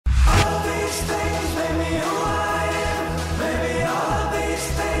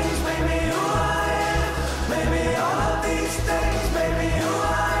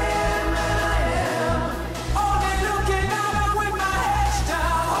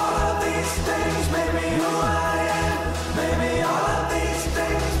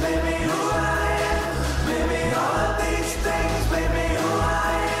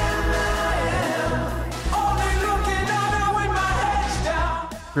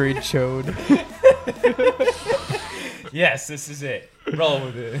grade chode. Yes, this is it. Roll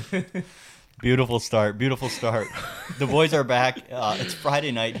with it. Beautiful start. The boys are back. It's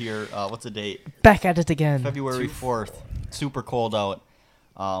Friday night here. What's the date? Back at it again. February 4th. Super cold out.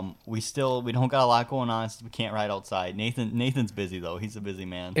 We don't got a lot going on, so we can't ride outside. Nathan's busy though. He's a busy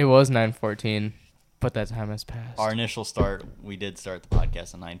man. It was 9:14, but that time has passed. Our initial start, we did start the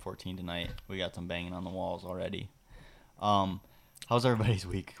podcast at 9:14 tonight. We got some banging on the walls already. How's everybody's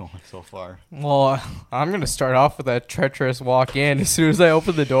week going so far? Well, I'm going to start off with that treacherous walk in. As soon as I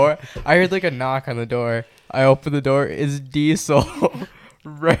opened the door, I heard like a knock on the door. I opened the door. It's Diesel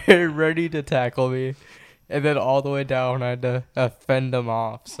ready to tackle me. And then all the way down, I had to fend him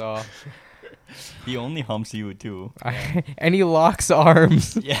off. So He only humps you too. And he locks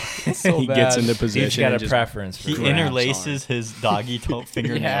arms. Yeah. So he bad. gets into He's position. got and a just preference for He grabs interlaces his doggy toe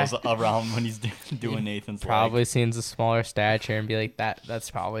fingernails around when he's doing Nathan's Probably leg. sees a smaller stature and be like,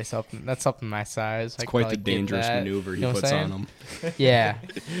 that's probably something. That's something my size. It's quite the dangerous maneuver he puts on him. Yeah.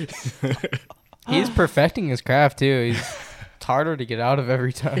 He's perfecting his craft too. It's harder to get out of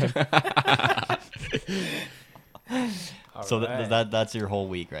every time. So that's your whole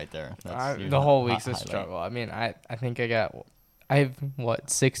week right there. That's your The whole week's a highlight. struggle. I mean, I think I have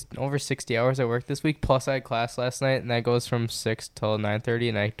over 60 hours at work this week. Plus I had class last night, and that goes from 6 till 9:30,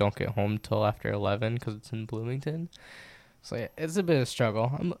 and I don't get home till after 11 because it's in Bloomington. So yeah, it's a bit of a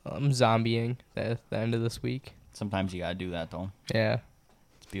struggle. I'm zombieing the end of this week. Sometimes you gotta do that though. Yeah.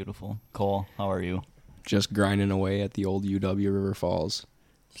 It's beautiful. Cole, how are you? Just grinding away at the old UW River Falls.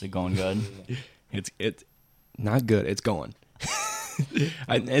 Is it going good? It's not good. It's going.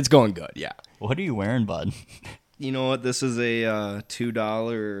 It's going good, yeah. What are you wearing, bud? You know what? This is a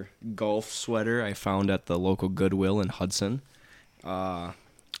 $2 golf sweater I found at the local Goodwill in Hudson. I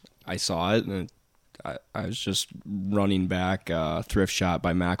saw it, and I was just running back Thrift Shop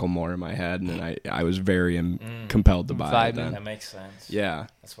by Macklemore in my head, and I was very compelled to buy it then. That makes sense. Yeah.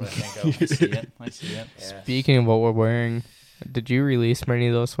 That's what I think of. I see it. Yeah. Speaking of what we're wearing, did you release many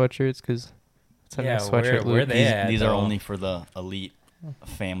of those sweatshirts? Because it's a nice sweatshirt. where Luke. they at, These are though? only for the elite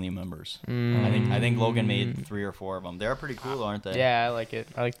family members. I think Logan made 3 or 4 of them. They're pretty cool, aren't they? Yeah, I like it.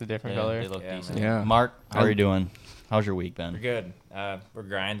 I like the different Yeah, color. they look Yeah, decent. man. Yeah. Mark, how are you doing? How's your week been? We're good. We're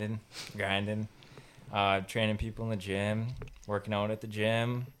grinding. Training people in the gym, working out at the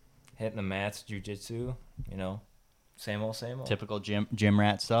gym, hitting the mats, jiu-jitsu, same old. Typical gym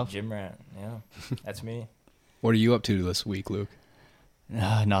rat stuff. Gym rat, yeah. That's me. What are you up to this week, Luke?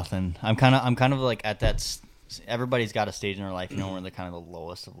 Nothing. I'm kind of like at that. Everybody's got a stage in their life, where they're kind of the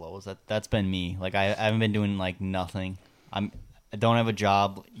lowest of lows. That's been me. Like I haven't been doing like nothing. I don't have a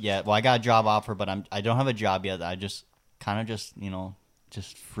job yet. Well, I got a job offer, but I don't have a job yet. I just kind of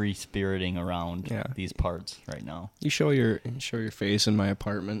just free spiriting around these parts right now. You show your face in my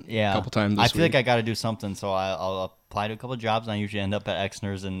apartment a couple times this I feel week. like I got to do something, so I'll apply to a couple of jobs, and I usually end up at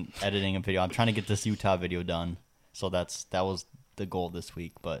Exner's and editing a video. I'm trying to get this Utah video done, so that was the goal this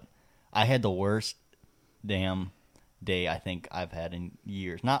week. But I had the worst damn day I think I've had in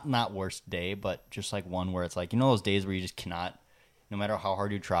years. Not worst day, but just like one where it's like, those days where you just cannot, no matter how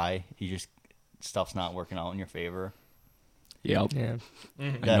hard you try, stuff's not working out in your favor. Yep. Yeah.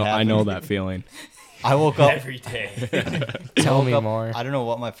 I know that feeling. I woke up Every day. Tell me woke up- more. I don't know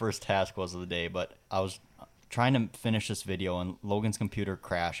what my first task was of the day, but I was trying to finish this video, and Logan's computer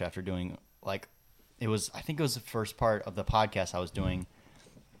crashed after doing I think it was the first part of the podcast I was doing,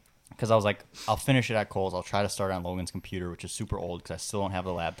 because I was like, I'll finish it at Cole's. I'll try to start on Logan's computer, which is super old because I still don't have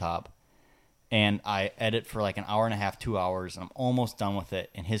the laptop. And I edit for like an hour and a half, 2 hours, and I'm almost done with it.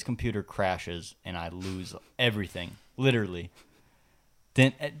 And his computer crashes, and I lose everything, literally.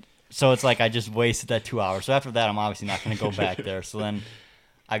 So it's like I just wasted that 2 hours. So after that, I'm obviously not going to go back there. So then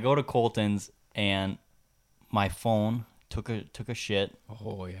I go to Colton's, and my phone took a shit.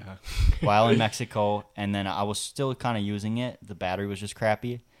 Oh, yeah. While in Mexico, and then I was still kind of using it. The battery was just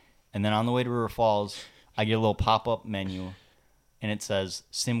crappy. And then on the way to River Falls, I get a little pop-up menu, and it says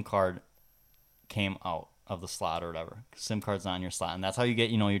SIM card came out of the slot or whatever. SIM card's not in your slot, and that's how you get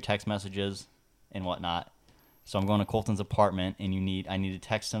your text messages and whatnot. So I'm going to Colton's apartment, and I need to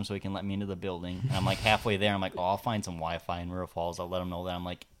text him so he can let me into the building. And I'm like halfway there. I'm like, I'll find some Wi-Fi in River Falls. I'll let him know that I'm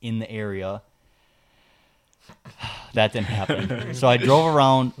like in the area. That didn't happen. So I drove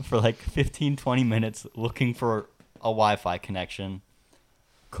around for like 15, 20 minutes looking for a Wi-Fi connection.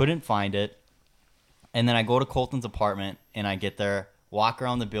 Couldn't find it. And then I go to Colton's apartment, and I get there, walk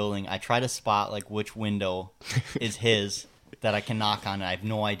around the building. I try to spot like which window is his that I can knock on. And I have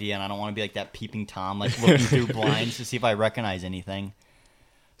no idea, and I don't want to be like that peeping Tom, like looking through blinds to see if I recognize anything.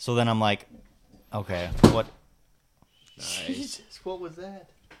 So then I'm like, okay, what? Nice. Jesus, what was that?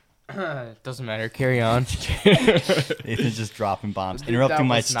 Doesn't matter. Carry on. Nathan's just dropping bombs, Dude, interrupting that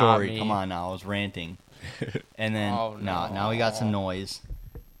my was not story. me. Come on now, I was ranting. And then Oh, now we got some noise.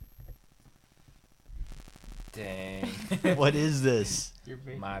 Dang. What is this?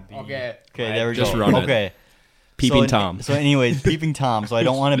 My B. Okay. Okay, there we Just go. run it. Okay. Peeping so, Tom. So anyways, peeping Tom. So I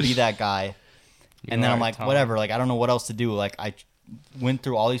don't want to be that guy. And then are I'm like, Tom. whatever. Like I don't know what else to do. Like I went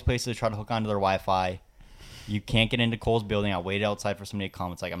through all these places to try to hook onto their Wi-Fi. You can't get into Cole's building. I waited outside for somebody to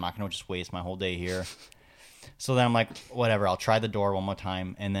come. It's like I'm not gonna just waste my whole day here. So then I'm like, whatever. I'll try the door one more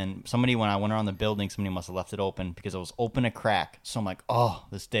time. And then somebody, when I went around the building, somebody must have left it open because it was open a crack. So I'm like, oh,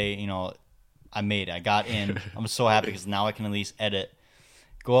 this day, I made it. I got in. I'm so happy because now I can at least edit.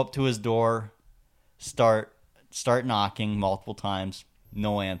 Go up to his door, start knocking multiple times.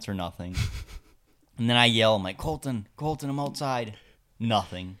 No answer, nothing. And then I yell, I'm like, Colton, I'm outside.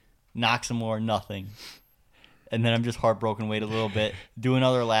 Nothing. Knock some more, nothing. And then I'm just heartbroken, wait a little bit, do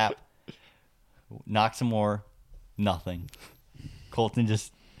another lap, knock some more, nothing. Colton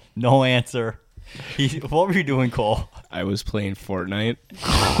just, no answer. What were you doing, Cole? I was playing Fortnite.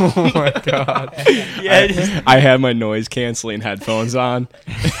 Oh my god. Yeah, I had my noise canceling headphones on,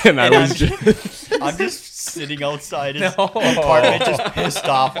 and I was just I'm just sitting outside his No. apartment, just pissed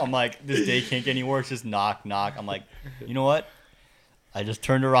off. I'm like, this day can't get any worse. Just knock, knock. I'm like, you know what? I just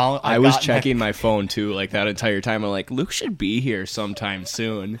turned around. I was checking my phone too, like that entire time. I'm like, Luke should be here sometime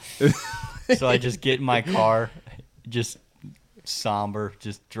soon. So I just get in my car, just somber,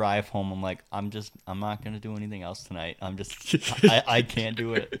 just drive home. I'm like, I'm not gonna do anything else tonight. I can't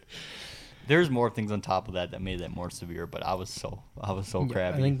do it. There's more things on top of that made that more severe, but I was so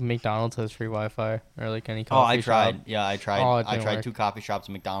crabby. I think McDonald's has free Wi-Fi or like any Oh, coffee I tried. shop. Yeah, I tried. Oh, it I didn't tried work. 2 coffee shops.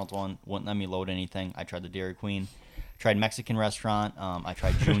 McDonald's one wouldn't let me load anything. I tried the Dairy Queen. Tried Mexican restaurant. I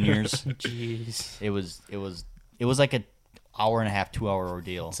tried Junior's. Jeez. It was like a hour and a half, 2 hour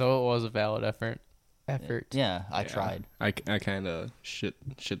ordeal. So it was a valid effort. Yeah, I tried. I kind of shit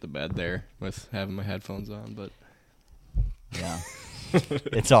the bed there with having my headphones on, but Yeah,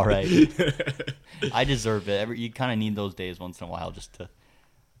 it's all right. I deserve it. You kind of need those days once in a while just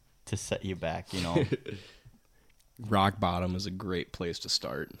to set you back, rock bottom is a great place to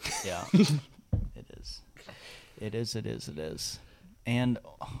start. Yeah, it is. It is. And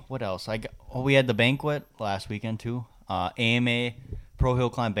what else? We had the banquet last weekend too. AMA Pro Hill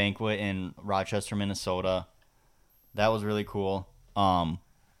Climb Banquet in Rochester, Minnesota. That was really cool.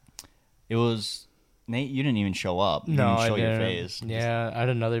 It was Nate. You didn't even show up. You No, didn't show I your didn't. face. Yeah, I had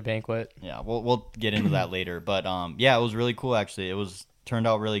another banquet. Yeah, we'll get into that later. But yeah, it was really cool actually. It turned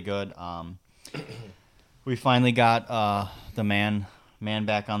out really good. We finally got the man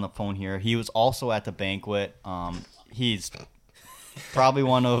back on the phone here. He was also at the banquet. He's probably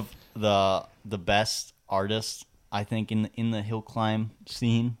one of the best artists I think in the hill climb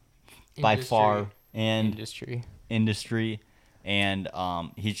scene by far, and industry. And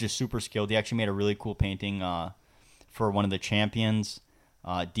he's just super skilled. He actually made a really cool painting for one of the champions,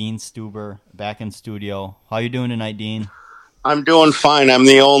 Dean Stuber, back in studio. How you doing tonight, Dean? I'm doing fine. I'm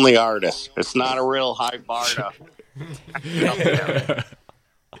the only artist. It's not a real high bar to.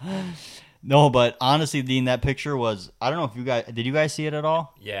 No, but honestly, Dean, that picture was, I don't know if did you guys see it at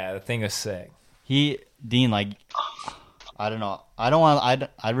all? Yeah, the thing is sick. Dean, like, I don't know.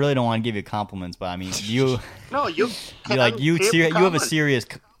 I really don't want to give you compliments, but I mean, you No, you have a serious,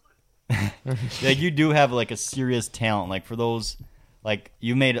 like, you do have like a serious talent. Like, for those, like,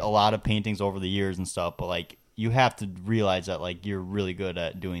 you made a lot of paintings over the years and stuff, but like, you have to realize that like you're really good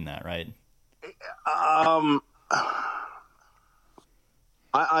at doing that, right?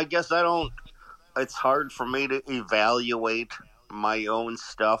 I guess I don't. It's hard for me to evaluate my own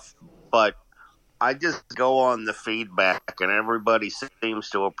stuff, but I just go on the feedback, and everybody seems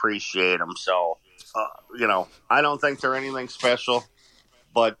to appreciate them. So, I don't think they're anything special,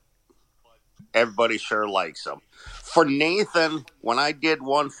 but everybody sure likes them. For Nathan, when I did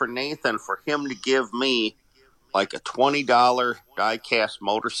one for Nathan, for him to give me like a $20 die-cast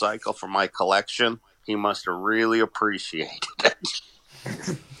motorcycle for my collection, he must have really appreciated it.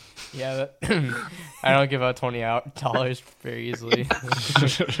 Yeah, I don't give out $20 very easily.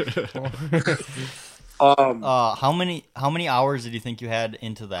 How many hours did you think you had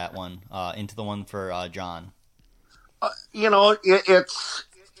into that one? Into the one for John?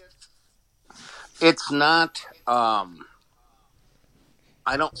 It's not. I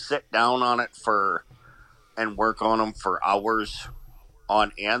don't sit down on it and work on them for hours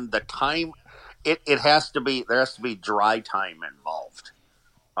on end. The time, it has to be. There has to be dry time involved.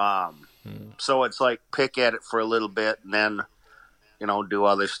 So it's like pick at it for a little bit and then, do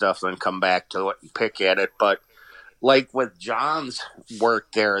other stuff, then come back to it and pick at it. But like with John's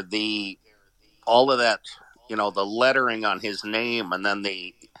work there, all of that, the lettering on his name, and then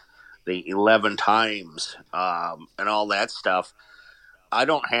the 11 times, and all that stuff. I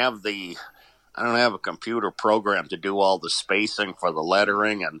don't have a computer program to do all the spacing for the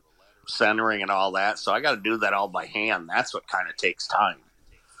lettering and centering and all that. So I got to do that all by hand. That's what kind of takes time.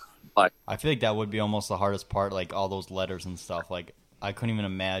 But I feel like that would be almost the hardest part, like all those letters and stuff. Like I couldn't even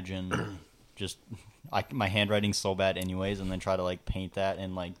imagine my handwriting's so bad anyways, and then try to like paint that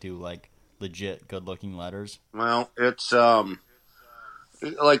and like do like legit good looking letters. well, it's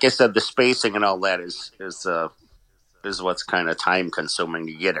like I said, the spacing and all that is what's kind of time consuming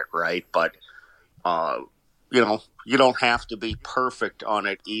to get it right. But you don't have to be perfect on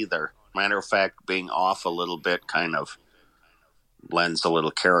it either. Matter of fact, being off a little bit kind of lends a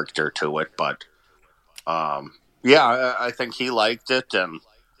little character to it. But yeah, I think he liked it,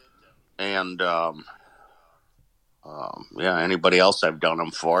 and yeah, anybody else I've done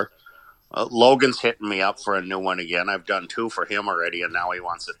them for. Logan's hitting me up for a new one again. I've done 2 for him already, and now he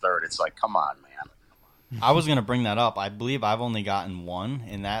wants a third. It's like, come on, man. I was gonna bring that up. I believe I've only gotten one,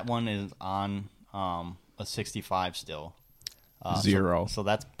 and that one is on a 65 still. 0. So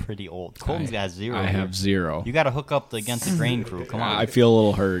that's pretty old. Colton's got 0. I have 0. You got to hook up against the grain crew. Come on. I feel a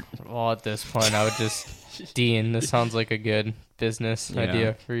little hurt. Well, at this point, I would just Dean. This sounds like a good business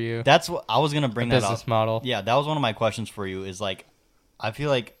idea for you. That's what I was gonna bring. That Business up. model. Yeah, that was one of my questions for you. Is like, I feel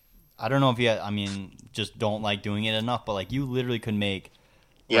like I don't know if you. I mean, just don't like doing it enough. But like, you literally could make.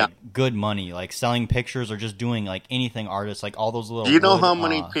 Good money, like selling pictures or just doing like anything artists, like all those little. Do you know how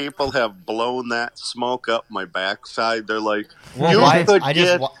many people have blown that smoke up my backside? They're like,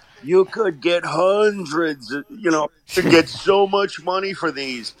 you could get hundreds, to get so much money for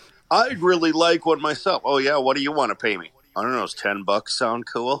these. I'd really like one myself. Oh yeah, what do you want to pay me? I don't know. Does $10 sound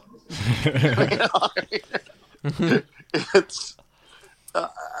cool? It's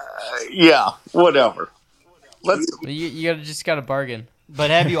yeah, whatever. You just gotta bargain. But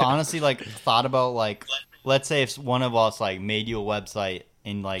have you honestly like thought about like, let's say if one of us like made you a website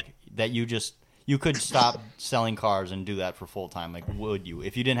and like that you could stop selling cars and do that for full time? Like, would you,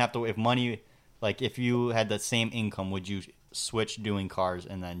 if you didn't have to, if money, like if you had the same income, would you switch doing cars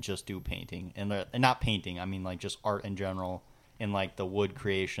and then just do painting and not painting? I mean like just art in general and like the wood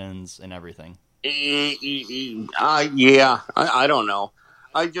creations and everything. Yeah, I don't know.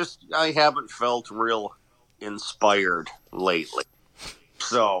 I haven't felt real inspired lately.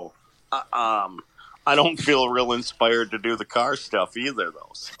 So, I don't feel real inspired to do the car stuff either,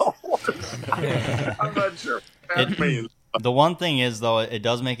 though. So, I'm not sure what that means. The one thing is, though, it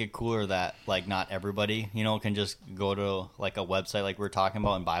does make it cooler that, like, not everybody, can just go to, like, a website like we're talking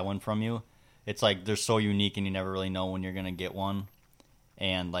about and buy one from you. It's, like, they're so unique and you never really know when you're going to get one.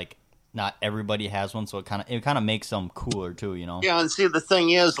 And, like, not everybody has one, so it kind of makes them cooler, too, Yeah, and see, the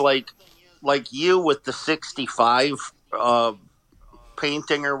thing is, like you with the 65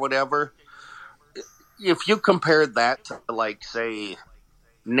 painting or whatever, if you compared that to like say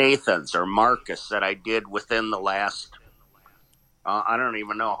Nathan's or Marcus that I did within the last I don't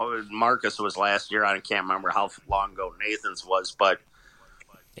even know, Marcus was last year, I can't remember how long ago Nathan's was, but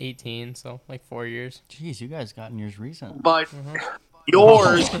 18, so like 4 years. Jeez, you guys gotten yours recent. But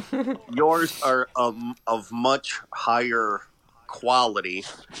yours are of much higher quality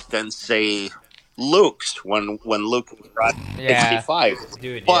than say Luke's when Luke was riding 65.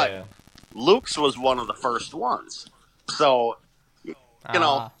 Dude, but Luke's was one of the first ones. So, you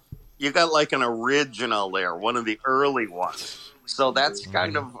got like an original there, one of the early ones. So that's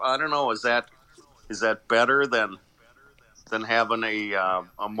kind of, I don't know, is that better than having a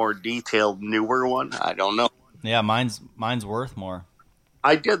more detailed newer one? I don't know. Yeah, mine's worth more.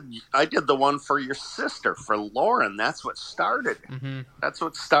 I did the one for your sister, for Lauren. That's what started it. Mm-hmm. That's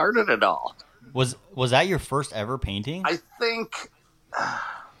what started it all. Was that your first ever painting? I think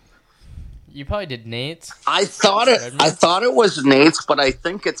you probably did Nate's. I thought it was Nate's, but I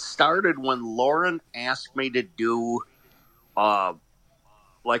think it started when Lauren asked me to do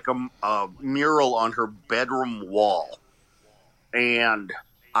like a mural on her bedroom wall. And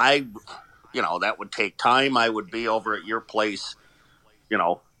that would take time. I would be over at your place,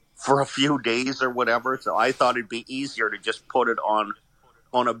 for a few days or whatever. So I thought it'd be easier to just put it on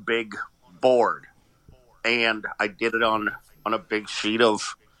a big board. And I did it on a big sheet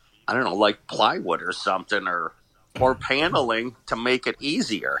of, I don't know, like plywood or something or paneling to make it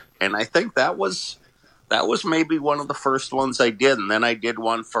easier. And I think that was maybe one of the first ones I did. And then I did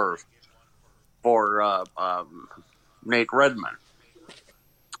one for Nate Redman.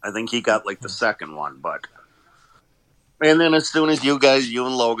 I think he got like the second one, but And then as soon as you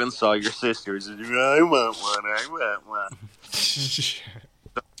and Logan saw your sisters, I want one. I want one.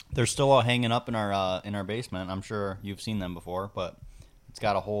 They're still all hanging up in our basement. I'm sure you've seen them before, but it's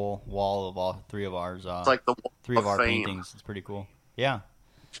got a whole wall of all three of ours. It's like the wall three of our fame. paintings. It's pretty cool. Yeah.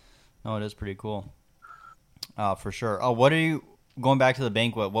 No, it is pretty cool. For sure. Oh, what are you going back to the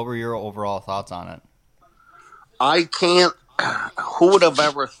banquet? What were your overall thoughts on it? I can't. Who would have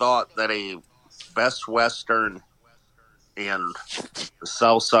ever thought that a Best Western in the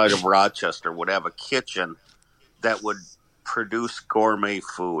south side of Rochester would have a kitchen that would produce gourmet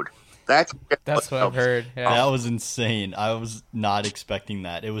food? That's what I've heard. Yeah. That was insane. I was not expecting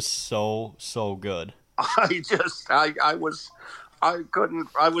that. It was so good. I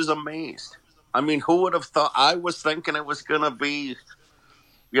was amazed. I mean, who would have thought? I was thinking it was going to be,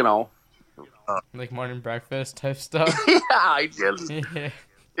 like morning breakfast type stuff. yeah, I just, Yeah.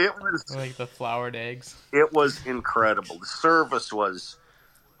 it was Like the floured eggs. It was incredible. The service was,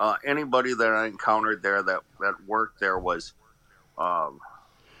 anybody that I encountered there that worked there was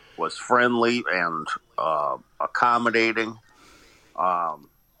friendly and accommodating. I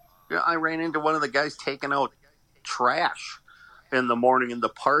ran into one of the guys taking out trash in the morning in the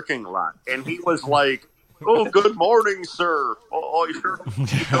parking lot, and he was like, "Oh, good morning, sir.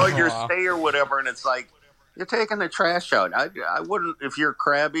 Your stay or whatever." And it's like, you're taking the trash out. I wouldn't, if you're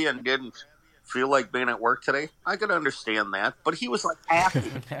crabby and didn't feel like being at work today. I could understand that, but he was like happy.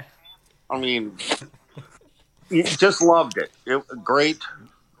 I mean, he just loved it. Great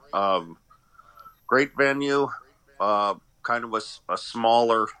venue. Kind of a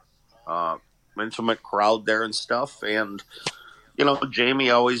smaller, intimate crowd there and stuff. And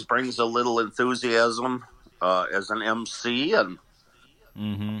Jamie always brings a little enthusiasm as an MC, and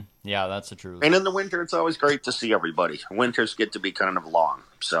yeah, that's the truth. And in the winter, it's always great to see everybody. Winters get to be kind of long,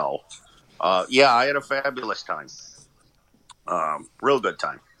 so yeah, I had a fabulous time. Real good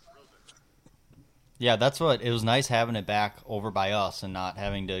time. Yeah, that's what it was. Nice having it back over by us and not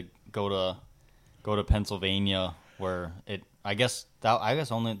having to go to Pennsylvania, where it. I guess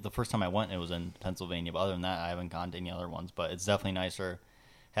only the first time I went it was in Pennsylvania, but other than that, I haven't gone to any other ones. But it's definitely nicer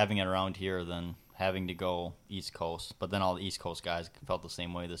having it around here than having to go East Coast. But then all the East Coast guys felt the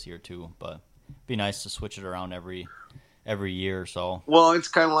same way this year too. But it'd be nice to switch it around every year or so. Well, it's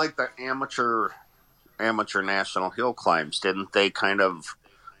kind of like the amateur national hill climbs. Didn't they kind of,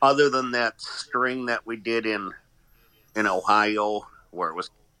 other than that string that we did in Ohio, where it was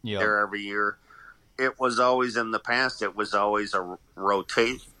there every year, it was always in the past. It was always a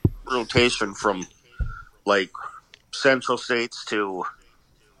rotation from like Central States to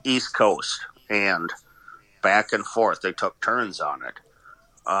East Coast and back and forth. They took turns on it.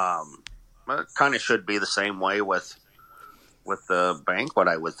 It kind of should be the same way with the banquet,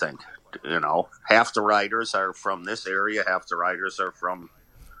 I would think. Half the riders are from this area, half the riders are from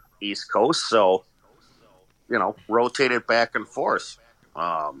East Coast, so rotate it back and forth.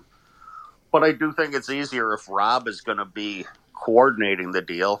 But I do think it's easier if Rob is going to be coordinating the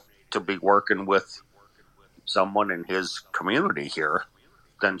deal to be working with someone in his community here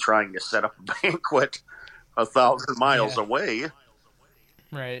than trying to set up a banquet 1,000 miles away.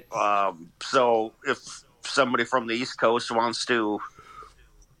 Right. So if somebody from the East Coast wants to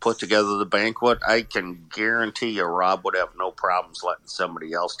put together the banquet, I can guarantee you Rob would have no problems letting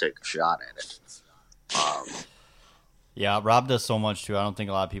somebody else take a shot at it. Yeah, Rob does so much too. I don't think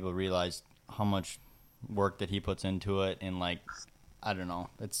a lot of people realize how much work that he puts into it, and I don't know.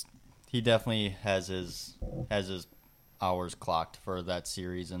 He definitely has his hours clocked for that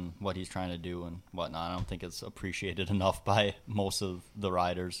series and what he's trying to do and whatnot. I don't think it's appreciated enough by most of the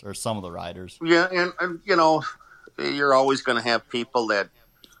riders or some of the riders. Yeah, and you're always going to have people that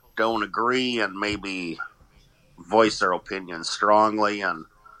don't agree and maybe voice their opinion strongly, and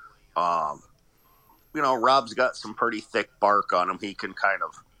Rob's got some pretty thick bark on him. He can kind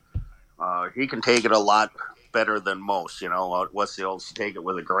of he can take it a lot better than most. What's the old take it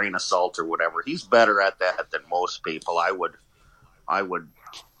with a grain of salt or whatever. He's better at that than most people. I would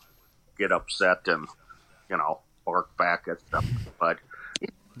get upset and bark back at stuff, but he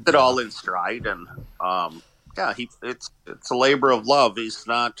puts it all in stride, and it's a labor of love. He's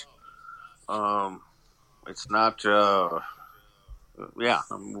not. It's not. I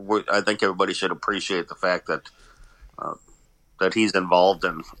think everybody should appreciate the fact that he's involved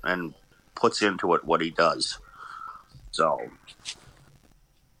and puts into it what he does. So,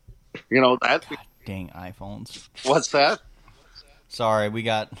 that. God, dang iPhones. What's that? Sorry, we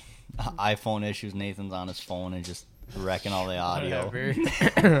got iPhone issues. Nathan's on his phone and just wrecking all the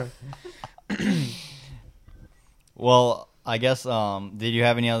audio. Well, I guess, did you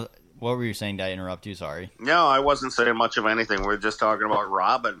have any other... What were you saying? Did I interrupt you? Sorry. No, I wasn't saying much of anything. We were just talking about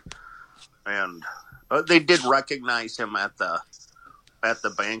Robin, and they did recognize him at the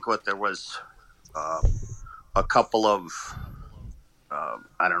banquet. There was a couple of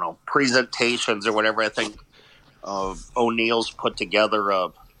I don't know, presentations or whatever. I think O'Neill's put together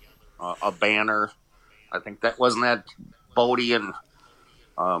a banner. I think that wasn't that Bodie and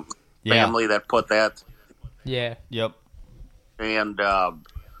family that put that. Yeah. Yep. And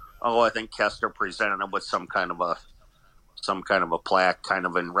I think Kester presented him with some kind of a plaque, kind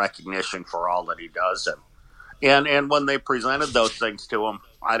of in recognition for all that he does. And when they presented those things to him,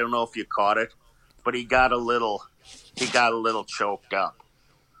 I don't know if you caught it, but he got a little choked up.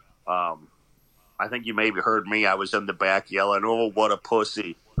 I think you maybe heard me. I was in the back yelling, "Oh, what a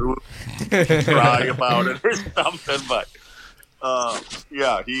pussy!" Cry about it or something. But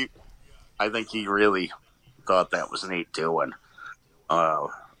yeah, I think he really thought that was neat too. And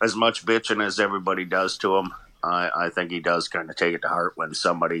as much bitching as everybody does to him, I think he does kind of take it to heart when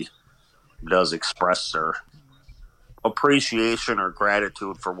somebody does express their appreciation or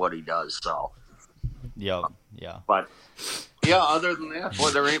gratitude for what he does. So, Yep. Yeah. but yeah, other than that,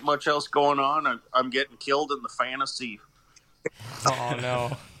 boy, there ain't much else going on. I'm getting killed in the fantasy. Oh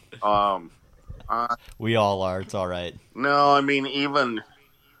no. We all are. It's all right. No, I mean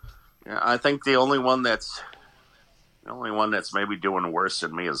I think the only one that's maybe doing worse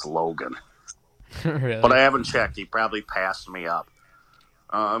than me is Logan. Really? But I haven't checked. He probably passed me up.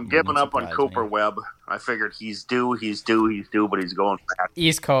 I'm giving up on Cooper Webb. I figured he's due, but he's going fast.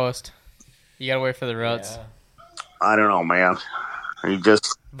 East Coast. You gotta wait for the roads. Yeah. I don't know, man. He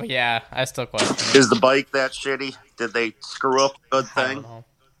just But yeah, I still question. is the bike that shitty? Did they screw up a good I don't thing? know.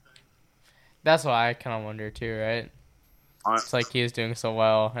 That's what I kind of wonder too, right? It's like he was doing so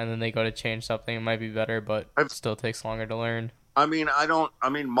well, and then they go to change something. It might be better, but it still takes longer to learn. I mean,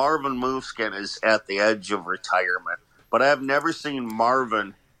 Marvin Mooskin is at the edge of retirement, but I've never seen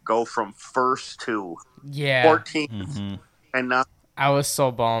Marvin go from first to Yeah. 14th, Mm-hmm. and not. I was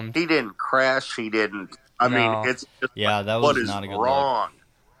so bummed. He didn't crash. He didn't. I No. mean, it's just Yeah, that what was is not a good wrong.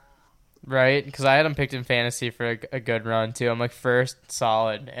 Right? Because I had him picked in fantasy for a good run, too. I'm like, first,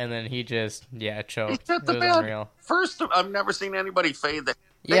 solid. And then he just, choked. He's at the It was bad. unreal. First, I've never seen anybody fade that.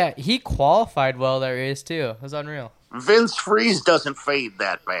 Yeah, he qualified well that race, too. It was unreal. Vince Freeze doesn't fade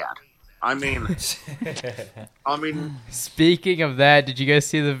that bad. I mean, Speaking of that, did you guys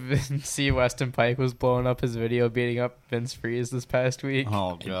see Weston Pike was blowing up his video beating up Vince Freeze this past week?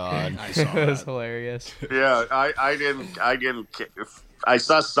 Oh God. I saw It was that. hilarious. yeah, I didn't. I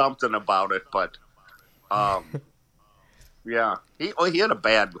saw something about it, but yeah, he had a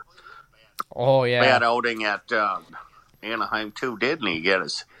bad Oh, yeah. bad outing at Anaheim too, didn't he? Get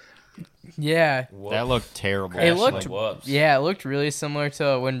his. Yeah. That looked terrible. It looked, whoops. yeah, it looked really similar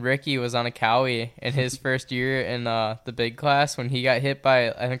to when Ricky was on a Cowie in his first year in the big class when he got hit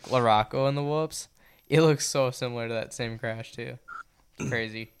by, I think, LaRocco in the whoops. It looks so similar to that same crash, too.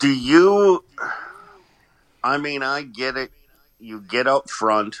 Crazy. Do you? I mean, I get it. You get up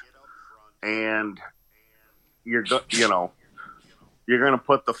front, and you're going to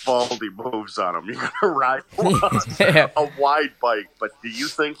put the faulty moves on him. You're going to ride Yeah. a wide bike, but do you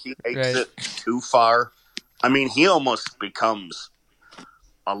think he takes Right. it too far? I mean, he almost becomes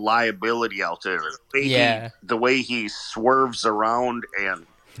a liability out there. The way he swerves around, and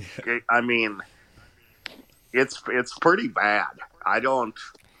I mean, it's pretty bad. I don't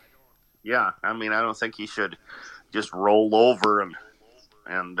think he should just roll over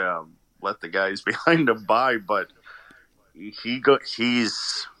and let the guys behind him by, but he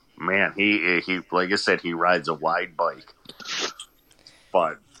like I said, he rides a wide bike.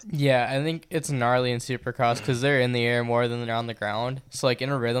 But Yeah, I think it's gnarly in Supercross because they're in the air more than they're on the ground. So, like, in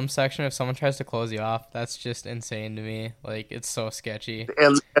a rhythm section, if someone tries to close you off, that's just insane to me. Like, it's so sketchy.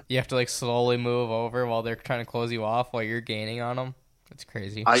 and You have to, like, slowly move over while they're trying to close you off while you're gaining on them. It's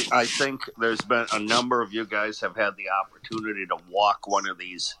crazy. I think there's been a number of you guys have had the opportunity to walk one of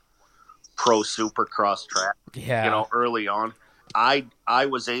these pro Supercross tracks. Yeah. Early on. I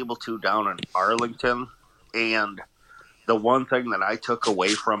was able to down in Arlington, and the one thing that I took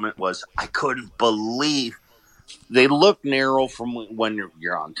away from it was I couldn't believe they look narrow from when you're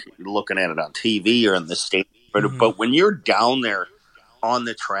looking at it on TV or in the state, but when you're down there on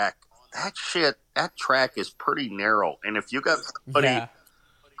the track, that track is pretty narrow, and if you got somebody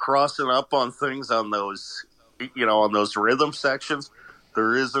crossing up on things on those, on those rhythm sections,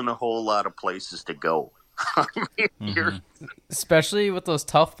 there isn't a whole lot of places to go. I mean, Especially with those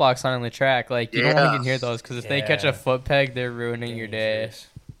tough blocks on the track. Like, you don't want to get near those because if they catch a foot peg, they're ruining your day.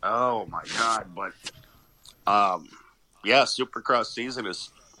 oh my God! But Supercross season is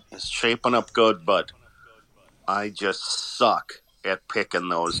is shaping up good, but I just suck at picking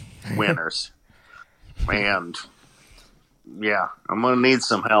those winners. And yeah, I'm gonna need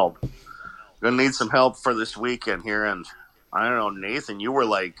some help. Gonna need some help for this weekend here. And I don't know, Nathan, you were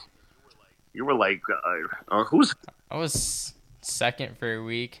like, who's I was second for a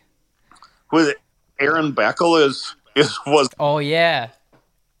week. who is it? Aaron Beckel was Oh yeah,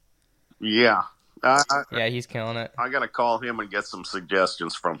 yeah. yeah, he's killing it. I gotta call him and get some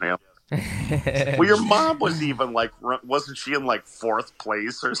suggestions from him. Well, your mom was even like, wasn't she in like 4th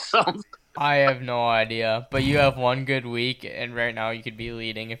place or something? I have no idea, but you have one good week, and right now you could be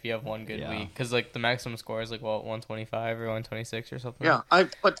leading if you have one good week. Because like the maximum score is like what 125 or 126 or something. Yeah,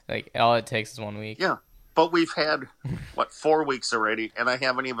 but like all it takes is 1 week. yeah, but we've had 4 weeks already, and I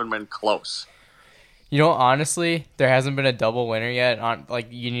haven't even been close. You know, honestly, there hasn't been a double winner yet. Like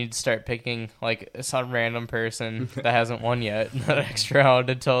you need to start picking like some random person that hasn't won yet that extra round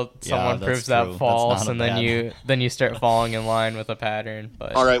until someone that's proves true. that That's false, not a and bad- then you start falling in line with a pattern.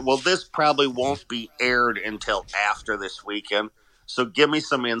 But All right, well, this probably won't be aired until after this weekend, so give me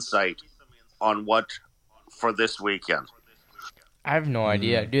some insight on what for this weekend. I have no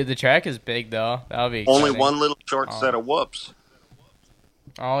idea, dude. The track is big though. That'll be exciting. Only one little short set of whoops.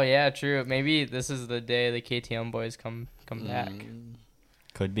 Oh yeah, true. Maybe this is the day the KTM boys come back.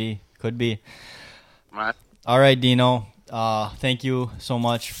 Could be. Right. All right, Dino. Thank you so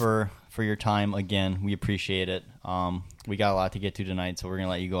much for your time again. We appreciate it. We got a lot to get to tonight, so we're gonna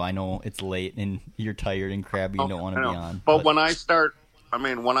let you go. I know it's late and you're tired and crabby. You don't want to be on. But when I start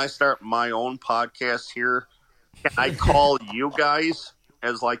my own podcast here, can I call you guys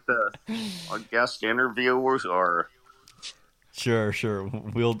as like the guest interviewers or? Sure.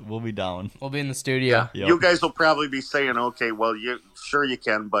 We'll be down. We'll be in the studio. Yep. You guys will probably be saying, "Okay, well, you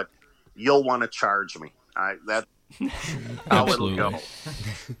can, but you'll want to charge me." That's how it'll go.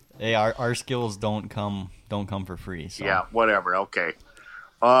 Hey, our skills don't come for free. So. Yeah, whatever. Okay.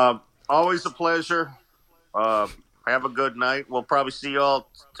 Always a pleasure. Have a good night. We'll probably see you all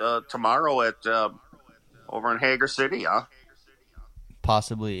tomorrow at over in Hager City, huh?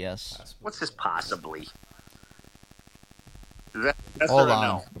 Possibly, yes. What's this possibly? Is that yes Hold or on.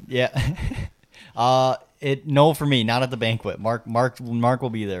 no? Yeah. No for me, not at the banquet. Mark will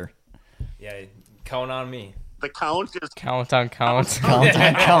be there. Yeah, count on me. The count is Count on count. Count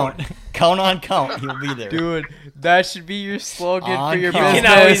on count. Count on count. He'll be there. Dude, that should be your slogan On for your count. You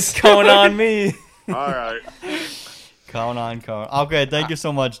can always business. count on me. all right. Count on count. Okay, thank you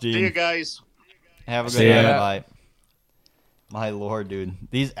so much, See you Dean. guys. Have a See good ya. night. Bye. My lord, dude.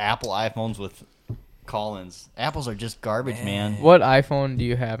 These Apple iPhones with call-ins. Apples are just garbage, man. What iPhone do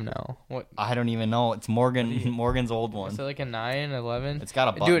you have now? What? I don't even know. It's Morgan's old one. Is it like a 9, 11? It's got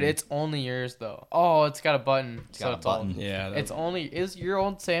a button. Dude, it's only yours though. Oh, it's got a button. It's got a button. Old. Yeah, It's only is your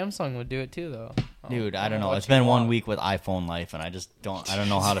old Samsung would do it too though. Oh, Dude, I don't know. what It's you been 1 want. week with iPhone life, and I don't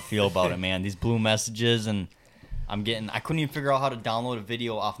know how to feel about it, man. These blue messages, and I couldn't even figure out how to download a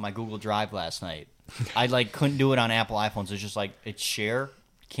video off my Google Drive last night. I couldn't do it on Apple iPhones. It's just it's share,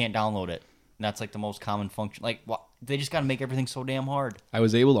 can't download it. And that's the most common function. They just got to make everything so damn hard. I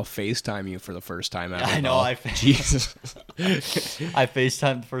was able to FaceTime you for the first time ever. I know. Jesus. I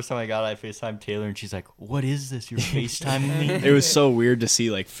FaceTimed the first time I got it. I FaceTimed Taylor, and she's like, "What is this? You're FaceTiming me?" It was so weird to see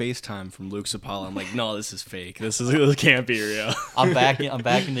FaceTime from Luke's Apollo. I'm like, no, this is fake. This can't be real. I'm back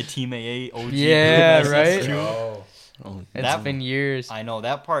in the Team AA OG. Yeah, group. right? Oh, Oh, It's been years. I know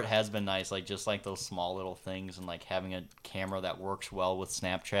that part has been nice, just those small little things, and having a camera that works well with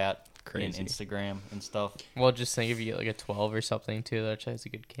Snapchat Crazy. and Instagram and stuff. Well, just think if you get a 12 or something too, that actually has a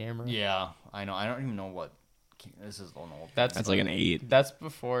good camera. Yeah, I know. I don't even know what. This is an old. That's like an 8, That's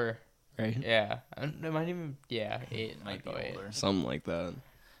before. right? Yeah, it might even. Yeah, 8 might might be go 8. older. Something like that.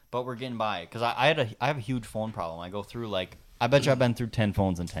 But we're getting by because I have a huge phone problem. I go through I bet you I've been through 10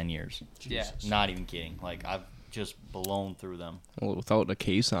 phones in 10 years. Yeah. Not even kidding. I've just blown through them. Well, without a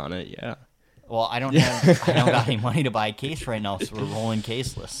case on it, yeah. Well, I don't got any money to buy a case right now, so we're rolling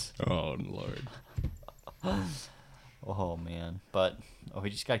caseless. Oh, Lord. Oh man, but we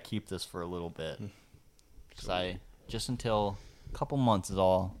just got to keep this for a little bit because just until a couple months is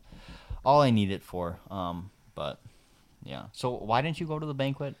all I need it for. But yeah. So why didn't you go to the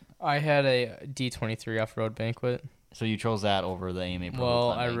banquet? I had a D23 off-road banquet. So you chose that over the AMA Pro. Well,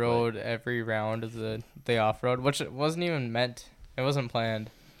 Time I banquet. rode every round of the off-road, which it wasn't even meant. It wasn't planned.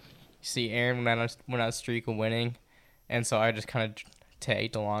 You see, Aaron went on a streak of winning, and so I just kind of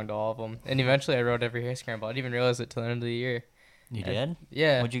tagged along to all of them. And eventually, I rode every hair scramble. I didn't even realize it till the end of the year. You did?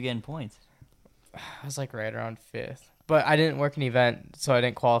 Yeah, What'd you get in points? I was right around 5th. But I didn't work an event, so I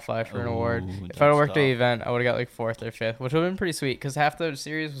didn't qualify for an award. Ooh, If I would that's worked an tough. event, I would have got like 4th or 5th, which would have been pretty sweet because half the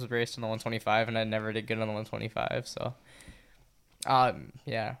series was raced on the 125, and I never did good on the 125. So,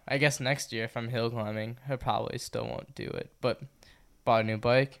 yeah, I guess next year if I'm hill climbing, I probably still won't do it. But bought a new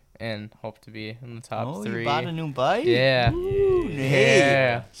bike and hope to be in the top 3. You bought a new bike? Yeah. Ooh,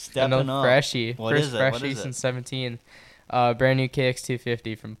 Yeah. Stepping Another up. freshie. What First is it? freshie What is it? since 17. Brand new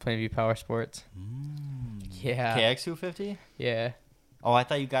KX250 from Plainview Power Sports. Yeah. KX250? Yeah. Oh, I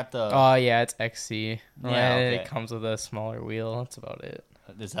thought you got the... Oh, yeah, it's XC. Yeah, And okay. It comes with a smaller wheel. That's about it.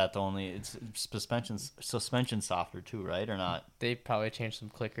 Is that the only... It's suspension softer too, right? Or not? They probably changed some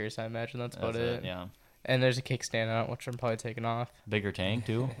clickers. I imagine that's about That's it. Yeah. And there's a kickstand on it, which I'm probably taking off. Bigger tank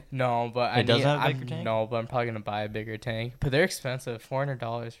too? No, but It does have a bigger tank? No, but I'm probably gonna buy a bigger tank. But they're expensive,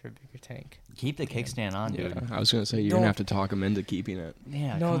 $400 for a bigger tank. Keep the kickstand on, Yeah, dude. I was gonna say you're gonna have to talk him into keeping it.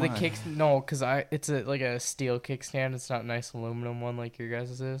 Yeah, No, come the on. no, cause it's like a steel kickstand. It's not a nice aluminum one like your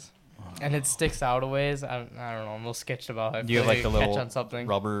guys' is, and it sticks out a ways. I don't know. I'm a little sketched about it. Do you have like the catch little on something?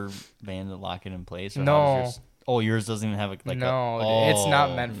 rubber band to lock it in place? Or how No. does yours... Oh, yours doesn't even have like no, a... it's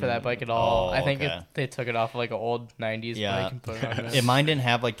not meant for that bike at all. Oh, I think okay. they took it off like an old '90s Yeah. bike and put it on If it. mine didn't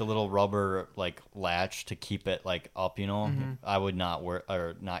have like the little rubber like latch to keep it like up, you know, I would not wear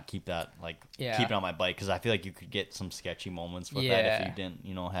or not keep that like Yeah. keep it on my bike because I feel like you could get some sketchy moments with that if Yeah. you didn't,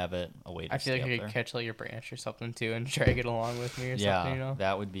 you know, have it a way to I feel like stay I up could there. catch like your branch or something too and drag it along with me or Yeah, something. You know?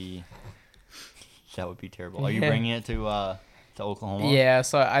 that would be terrible. Are you Yeah. bringing it to Oklahoma? Yeah,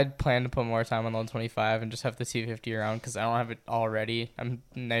 so I'd plan to put more time on the 125 and just have the 250 around because I don't have it already.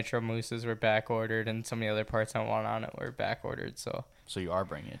 Nitro mousses were back ordered and so many other parts I want on it were back ordered. So So you are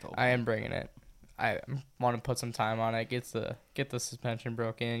bringing it to I Oklahoma. am bringing it. I want to put some time on it. Get the suspension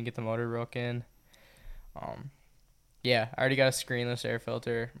broken, get the motor broken. Yeah, I already got a screenless air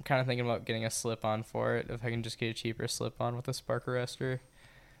filter. I'm kind of thinking about getting a slip-on for it if I can just get a cheaper slip-on with a spark arrestor.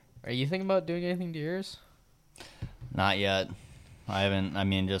 Are you thinking about doing anything to yours? Not yet. I haven't. I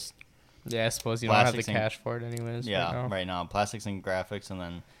mean, just Yeah, I suppose you don't have the Plastics and- cash for it anyways. yeah, right now plastics and graphics, and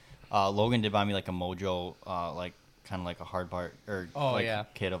then Logan did buy me like a Mojo, like kind of like a hard part or Oh, like yeah.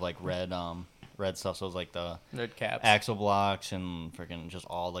 kit of like red stuff. So it was like the Red caps. axle blocks and freaking just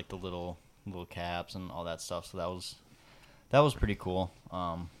all like the little caps and all that stuff. So that was pretty cool.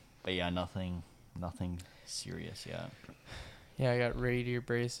 But yeah, nothing serious yet. Yeah, I got radiator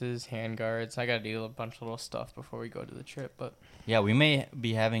braces, hand guards. I got to do a bunch of little stuff before we go to the trip, but Yeah, we may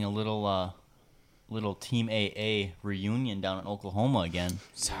be having a little Team AA reunion down in Oklahoma again.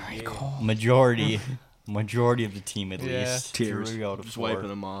 sorry, Cole. Majority of the team at Yeah. least. Tears, 3 out of just 4. wiping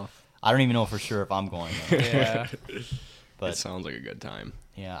them off. I don't even know for sure if I'm going. Though. Yeah, It But sounds like a good time.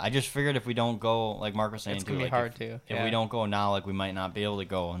 yeah, I just figured if we don't go, like Mark was saying, it's too, gonna be like hard if, too. if Yeah. we don't go now, like we might not be able to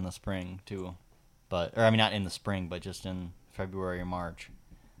go in the spring too. But or I mean not in the spring, but just in February or March.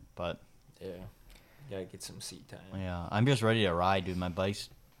 But Yeah. Gotta get some seat time. yeah, I'm just ready to ride, dude. My bike's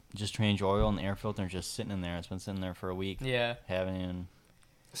just changed oil and the air filter is just sitting in there. It's been sitting there for a week. Yeah. Haven't even.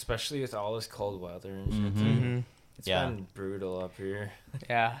 Especially with all this cold weather and shit. Mhm. too. Mm-hmm. It's Yeah. been brutal up here.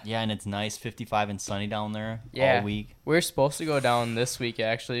 Yeah. Yeah, and it's nice, 55 and sunny down there Yeah. all week. We were supposed to go down this week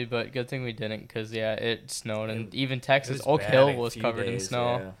actually, but good thing we didn't because yeah, it snowed and even Texas, It was Oak bad Hill a was few covered in days,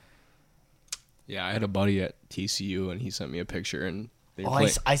 snow. yeah. Yeah, I had a buddy at TCU and he sent me a picture and they were, Oh,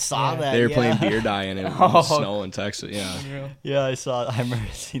 I saw Yeah. that. they were yeah. playing beer die and it was Oh. snow in Texas. Yeah, Unreal. Yeah, I saw. I remember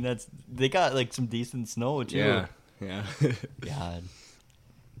seeing that. They got like some decent snow too. yeah, yeah. God,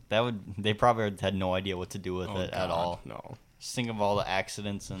 they probably had no idea what to do with Oh, it at God, all. No. Just think of all the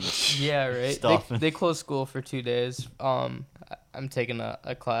accidents and Yeah, right. Stuff. They closed school for 2 days. I'm taking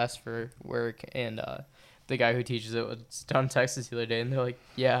a class for work, and the guy who teaches it was down in Texas the other day, and they're like,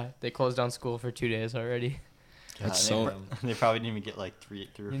 "Yeah, they closed down school for 2 days already." That's they, so- they probably didn't even get like three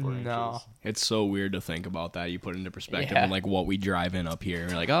or 4 No. inches. It's so weird to think about that. You put it into perspective Yeah. and like what we drive in up here.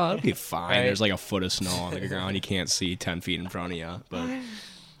 We're like, oh, it'll be fine. Right. There's like a foot of snow on the ground. You can't see 10 feet in front of you, but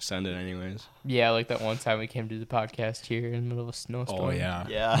send it anyways. Yeah, like that one time we came to the podcast here in the middle of a snowstorm. Oh yeah,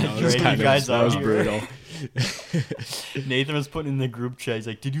 Yeah, That was dragging kind you guys that out was here. brutal. Nathan was putting in the group chat. He's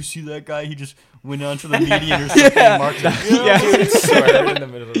like, "Did you see that guy? He just went onto the median or something." Yeah. Mark's like, Yeah. Swerved in the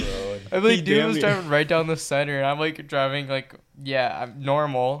middle of the road. I'm like, He dude damn was near- driving right down the center, and I'm like driving like, yeah, I'm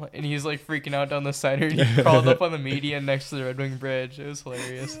normal, and he's like freaking out down the center, and he crawled up on the median next to the Red Wing Bridge. It was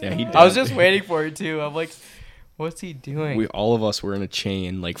hilarious. Yeah, he did. I was just waiting for it too. I'm like, what's he doing? We all of us were in a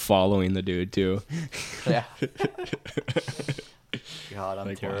chain, like following the dude too. Yeah. God, I'm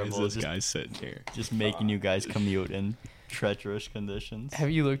Like, terrible. why is this Just, guy sitting here? just making you guys commute in treacherous conditions. Have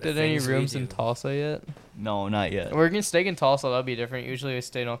you looked The at any things we rooms in do. Tulsa yet? No, not yet. We're gonna stay in Tulsa. That'll be different. Usually we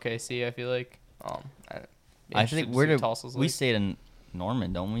stay in OKC. I feel like. I I think interested to see Tulsa's we like. stayed in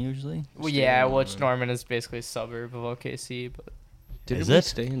Norman, don't we usually? Well, yeah, which Norman is basically a suburb of OKC, but Did Is we it?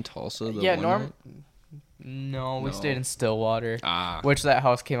 stay in Tulsa? yeah, one Norm. night? No, we No. stayed in Stillwater, Ah, which that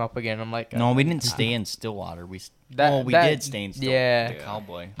house came up again. I'm like, No, we didn't stay in Stillwater. We That- we that- did stay in Stillwater. yeah. The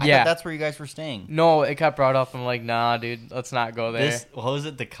Cowboy. I Yeah. thought that's where you guys were staying. No, it got brought up. I'm like, nah, dude, let's not go there. What was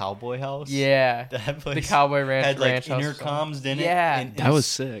it? The Cowboy House. Yeah, That place the Cowboy Ranch had like ranch house or something. intercoms, didn't it? Yeah. And that was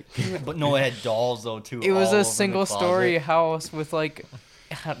sick. But no, it had dolls though too. It was all a over the single closet. story house with like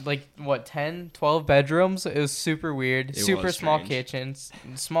what 10, 12 bedrooms. It was super weird. It Super was small strange. kitchen,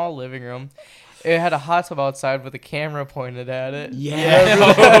 small living room. It had a hot tub outside with a camera pointed at it.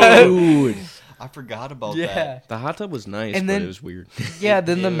 Yeah, dude. I forgot about Yeah. that. The hot tub was nice, And but then- it was weird. Yeah,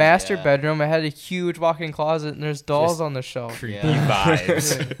 then It the was- master yeah. bedroom, it had a huge walk-in closet and there's dolls Just on the shelf. Creepy Yeah.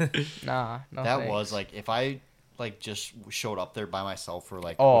 vibes. Nah, no That thanks. was like if I like just showed up there by myself for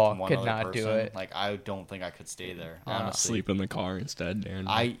like Oh, with one could other not do person, it. like I don't think I could stay there. Honestly, Sleep in the car instead, Dan.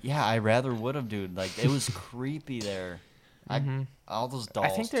 I rather would have, dude. Like it was creepy there. Mhm. All those dolls. I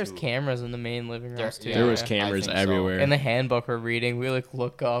think there's too. cameras in the main living There- rooms too. yeah. there was I cameras think so. everywhere. In the handbook we're reading, we like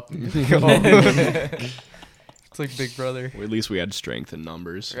look up. It's like Big Brother. Or at least we had strength in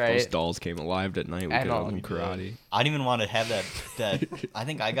numbers. If Right. those dolls came alive at night, we I could know. have done karate. I didn't even want to have that. I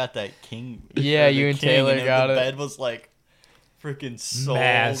think I got that king. Yeah, the you and king, Taylor then got the it. bed was like freaking so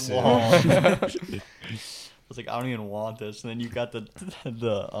Massive. long. I was like, I don't even want this. And then you got the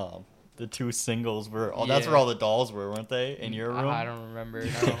two singles were. Oh, that's Yeah. where all the dolls were, weren't they? In your room. I don't remember.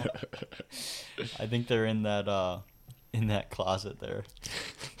 No. I think they're in that closet there.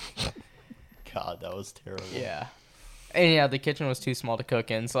 God, that was terrible. Yeah. And yeah, the kitchen was too small to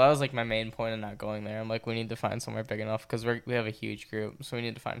cook in, so that was like my main point of not going there. I'm like, we need to find somewhere big enough because we have a huge group, so we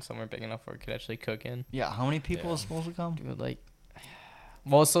need to find somewhere big enough where we could actually cook in. Yeah, how many people Yeah. are supposed to come? Dude, like,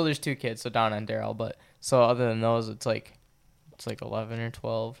 well, so there's two kids, so Donna and Daryl, but so other than those, it's like 11 or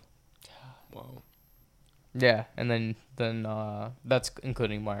 12. Whoa. Yeah, and then that's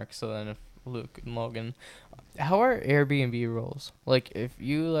including Mark. So then if Luke and Logan, how are Airbnb rules? Like, if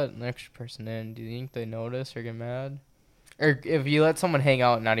you let an extra person in, do you think they notice or get mad? Or if you let someone hang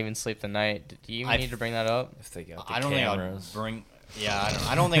out and not even sleep the night, do you I need to bring that up? If they got the I don't cameras. think I'd bring. Yeah,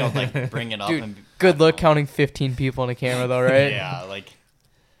 I don't think I'd like bring it up. Dude, and good luck counting 15 people on a camera, though, right? Yeah, like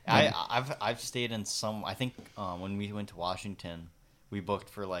I've stayed in some. I think when we went to Washington, we booked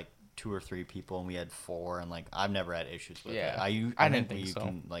for like 2 or 3 people, and we had 4, and like I've never had issues with Yeah. it. I I didn't think think you so.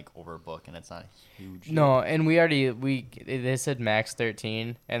 can like overbook, and it's not huge. No, and they said max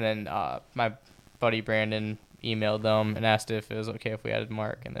 13, and then my buddy Brandon emailed them and asked if it was okay if we added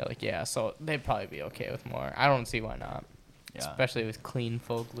Mark, and they're like, yeah, so they'd probably be okay with more. I don't see why not, Yeah. especially with clean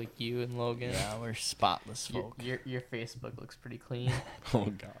folk like you and Logan. Yeah, we're spotless Your, folk. your Facebook looks pretty clean. Oh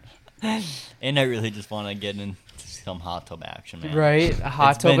god. And I really just want to get into some hot tub action, man. Right? A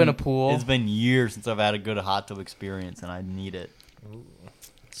hot It's tub been- and a pool. It's been years since I've had a good hot tub experience, and I need it.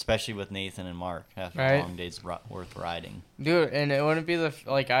 Especially with Nathan and Mark after a Right. long day's worth riding. Dude, and it wouldn't be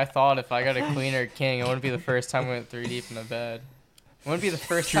I thought if I got a cleaner king, it wouldn't be the first time we went 3 deep in the bed. It wouldn't be the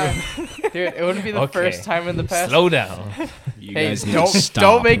first time. Dude, it wouldn't be the Okay. first time in the past. Slow down. You Hey, guys need don't- to stop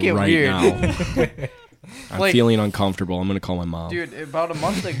don't make it right weird. now. I'm Like- feeling uncomfortable. I'm gonna call my mom. Dude, about a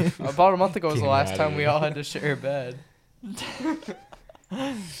month ago was Get the him last outta time we here. all had to share a bed.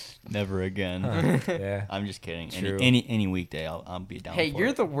 Never again. Yeah. I'm just kidding. True. Any weekday, I'll be down. Hey, for you're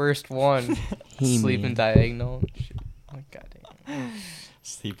it. the worst one. Hey, Sleeping man. diagonal. Shit. Oh, God damn.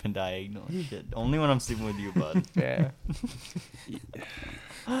 sleeping diagonal. Shit. Only when I'm sleeping with you, bud. Yeah.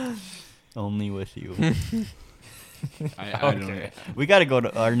 Only with you. I don't know. Okay. We got to go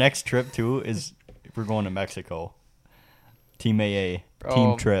to our next trip too. Is we're going to Mexico. Team AA. Team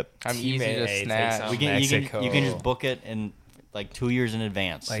Oh, trip. I'm Team easy AA to takes snatch. out You can Mexico. just book it in like 2 years in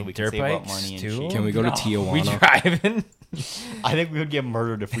advance, so Like we can dirt save up bikes, money and too? shit. Can we go to Tijuana? We driving I think we would get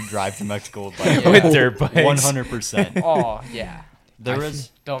murdered if we drive to Mexico with Yeah. with dirt bikes. 100%. Oh, yeah. There is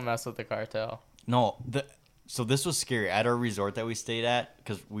Don't mess with the cartel. no. So this was scary at our resort that we stayed at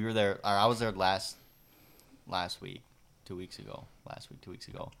because we were there. Or I was there last week, 2 weeks ago. Last week, 2 weeks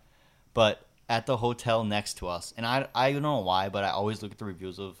ago. But at the hotel next to us, and I don't know why, but I always look at the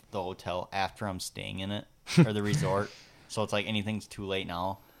reviews of the hotel after I'm staying in it or the resort. So it's like anything's too late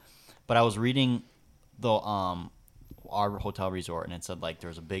now. But I was reading the our hotel resort, and it said like there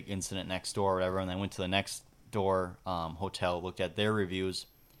was a big incident next door or whatever, and I went to the next door hotel, looked at their reviews,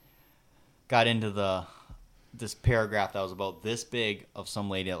 got into this paragraph that was about this big of some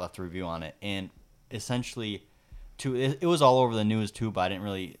lady that left a review on it, and essentially it was all over the news too, but I didn't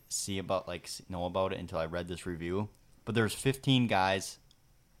really know about it until I read this review. But there's 15 guys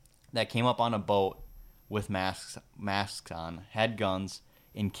that came up on a boat with masks on, had guns,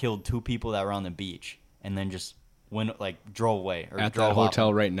 and killed 2 people that were on the beach, and then just drove away or At drove that hotel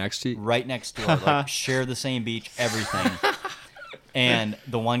off. right next to you? Right next door, like share the same beach, everything. And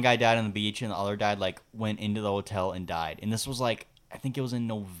the one guy died on the beach, and the other died went into the hotel and died. And this was I think it was in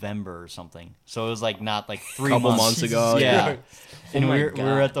November or something. So it was not 3 Couple months. months ago. Yeah. And my we were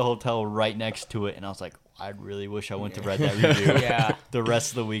God. at the hotel right next to it, and I was like, I really wish I went to read that review. Yeah. The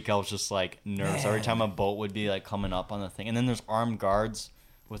rest of the week I was just nervous. Every time a boat would be coming up on the thing. And then there's armed guards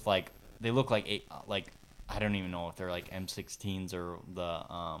with they look like I don't even know if they're M16s or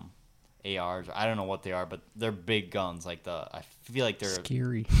the ARs. I don't know what they are, but they're big guns. I feel like they're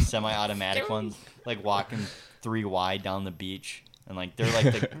Scary. semi-automatic ones, walking 3 wide down the beach, and they're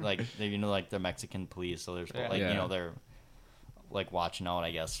they're the Mexican police. So there's Yeah. they're watching out,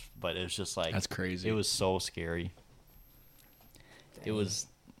 I guess. But it was just That's crazy. It was so scary. It was,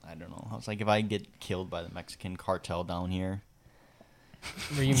 I don't know. I was if I get killed by the Mexican cartel down here.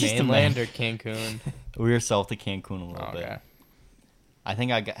 Were you Just mainland or Cancun? We were south of Cancun a little Oh, bit. okay. I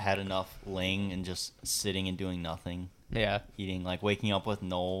think I had enough laying and just sitting and doing nothing. Yeah. Eating, waking up with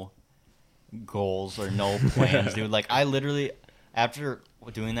no goals or no plans, dude. I literally, after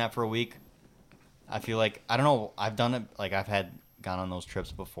doing that for a week, I feel I don't know, I've done it, I've gone on those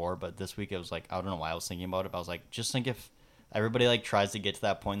trips before, but this week it was I don't know why I was thinking about it, but I was just think if everybody tries to get to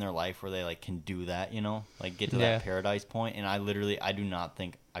that point in their life where they can do that, get to Yeah. that paradise point, and I do not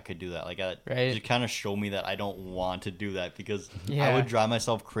think I could do that. Right. It kind of showed me that I don't want to do that, because I Yeah. would drive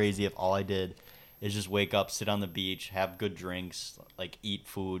myself crazy if all I did is just wake up, sit on the beach, have good drinks, eat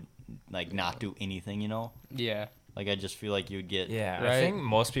food, not do anything, Yeah. I just feel you'd get Yeah, Right. I think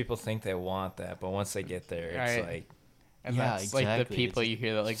most people think they want that, but once they get there, it's Right. And Yeah, that's the exactly. people you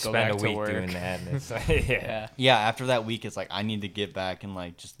hear that go spend back a to week work. doing that, and it's Yeah. Yeah, after that week, it's I need to get back and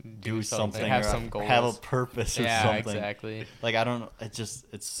just do something, have or some goals. have a purpose or Yeah, something. exactly. I don't. It's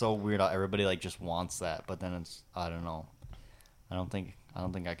so weird how everybody just wants that, but then I don't know. I don't think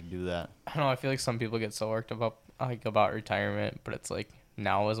I could do that. I don't know. I feel some people get so worked about retirement, but it's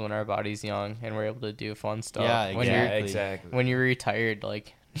now is when our body's young and we're able to do fun stuff. Yeah, When exactly. you're exactly. when you're retired,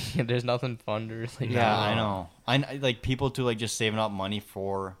 there's nothing fun to really. Yeah, do. I know. I people too just saving up money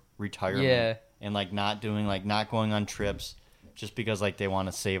for retirement. Yeah. And not doing not going on trips just because they want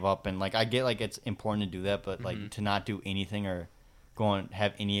to save up, and I get it's important to do that, but to not do anything or go and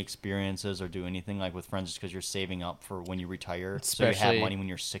have any experiences or do anything with friends just because you're saving up for when you retire, so you have Especially- money when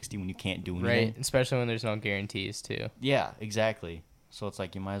you're 60 when you can't do anything. Right, especially when there's no guarantees too. Yeah, exactly. So it's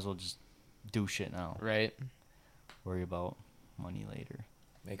you might as well just do shit now. Right. Worry about money later.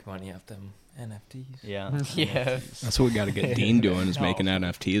 Make money off them NFTs. Yeah. Yeah. That's what we got to get Dean doing is making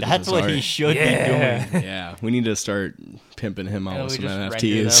NFTs. with That's his what art. he should be Yeah. doing. Yeah, we need to start pimping him out Yeah, with we some just render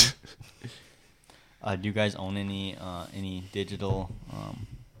NFTs. Do you guys own any digital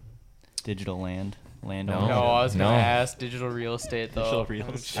land? No. No, I was gonna No. ask digital real estate though. Digital real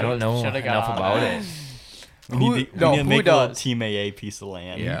estate. I don't know Shoulda enough got about that. it. We need to, no, we need to who make a little does? Team AA piece of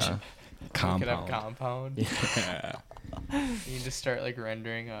land. Yeah, You could have compound. compound. Yeah. You can just start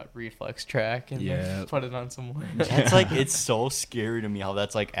rendering a reflex track and Yeah. put it on some land. That's it's so scary to me how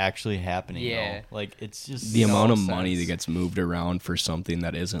that's actually happening. Yeah. Though. It's just The No amount of sense. money that gets moved around for something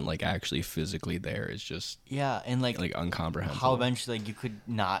that isn't actually physically there is just yeah, and uncomprehensible. how eventually you could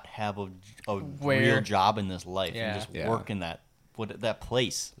not have a Where- real job in this life Yeah. and just Yeah. work in that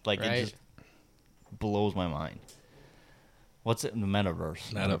place. Right. It just blows my mind. What's it in the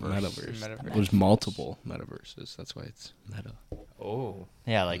metaverse? Metaverse. There's multiple metaverses. That's why it's meta. Oh,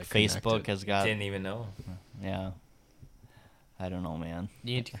 Yeah, They're Facebook connected. has got. didn't even know. Yeah. I don't know, man.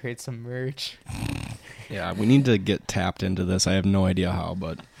 You need to create some merch. Yeah, we need to get tapped into this. I have no idea how,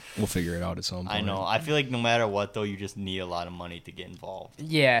 but we'll figure it out at some point. I know. I feel no matter what, though, you just need a lot of money to get involved.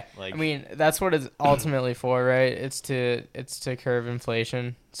 Yeah, Like- I mean that's what it's ultimately for, right? It's to curb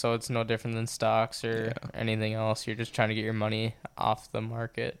inflation, so it's no different than stocks or anything else. You're just trying to get your money off the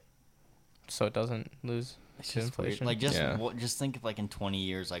market, so it doesn't lose to inflation. Just think if in 20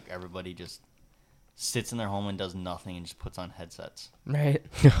 years, everybody just sits in their home and does nothing and just puts on headsets. Right?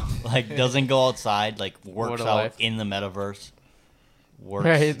 Doesn't go outside, works What a out life. in the metaverse. Works,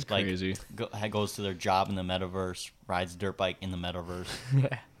 Right. It's crazy. Goes to their job in the metaverse, rides a dirt bike in the metaverse,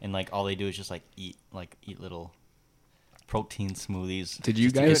 Yeah. and all they do is just eat little protein smoothies. Did you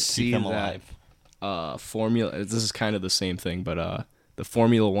just to guys keep see them that alive. Formula? This is kind of the same thing, but the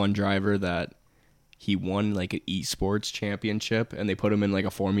Formula One driver that he won an esports championship, and they put him in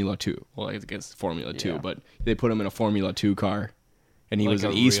a Formula 2. Well, I guess Formula 2, Yeah. but they put him in a Formula 2 car, and he was a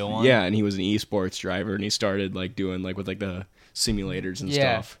an real one? and he was an esports driver, and he started doing with the simulators and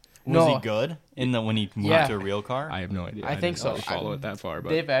Yeah. stuff. Was No. he good when he moved Yeah. to a real car? I have no idea. I think didn't so. really follow it that far, but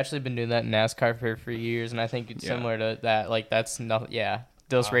They've actually been doing that in NASCAR for years, and I think it's Yeah. similar to that. Like that's not, yeah.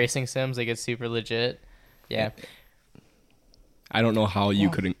 Those racing sims, they get super legit. Yeah. I don't know how you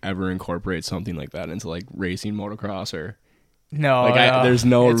could ever incorporate something like that into like racing motocross or No, like no. there's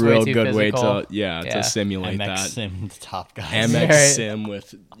no It's way real too good way physical. to to Yeah. simulate MX that. Sim, the top guy. MX Right. sim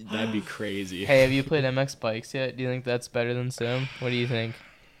with that'd be crazy. Hey, have you played MX Bikes yet? Do you think that's better than Sim? What do you think?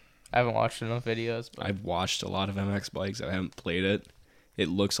 I haven't watched enough videos, but I've watched a lot of MX bikes. I haven't played it. It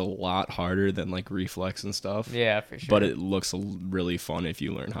looks a lot harder than like reflex and stuff. yeah, for sure. But it looks really fun if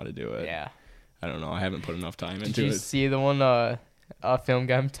you learn how to do it. yeah. I don't know. I haven't put enough time Did into you it. see the one? Film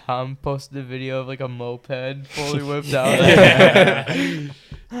guy Tom posted a video of like a moped fully whipped out.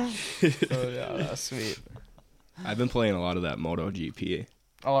 Oh yeah, that's sweet. I've been playing a lot of that MotoGP.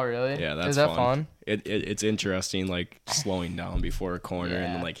 Oh really? Yeah, that's Is that fun. fun? It's interesting, like slowing down before a corner and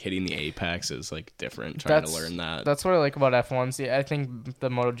then Yeah. like hitting the apex is like different. Trying to That's- learn that. That's what I like about F1. See, I think the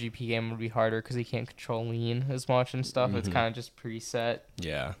MotoGP game would be harder because you can't control lean as much and stuff. It's kind of just preset.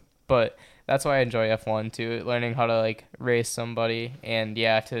 Yeah, But that's why I enjoy F1 too, learning how to like race somebody and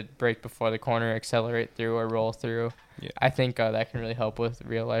to brake before the corner, accelerate through or roll through. Yeah. I think that can really help with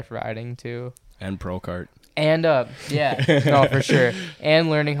real life riding too. and pro kart. And no, for sure. And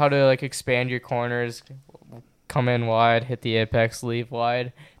learning how to like expand your corners, come in wide, hit the apex, leave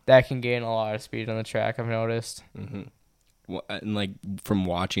wide. That can gain a lot of speed on the track, I've noticed. Mm-hmm. Well, and like from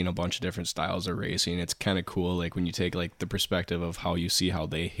watching a bunch of different styles of racing, it's kind of cool. Like when you take like the perspective of how you see how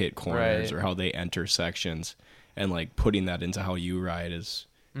they hit corners Right. or how they enter sections, and like putting that into how you ride is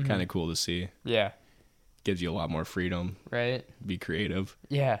kind of cool to see. Yeah. Gives you a lot more freedom. Right? Be creative.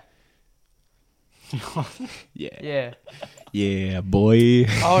 Yeah. Yeah. Yeah. Yeah, boy.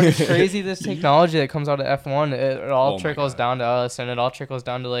 Oh, and it's crazy this technology that comes out of F1. It all Oh my trickles God. down to us, and it all trickles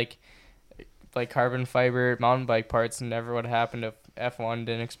down to like carbon fiber mountain bike parts. And never would have happened if F1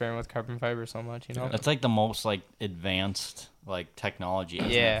 didn't experiment with carbon fiber so much, you know? That's like the most like advanced like technology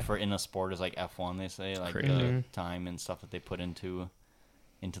isn't Yeah. it? For in a sport is like F1. They say like Crazy. the time and stuff that they put into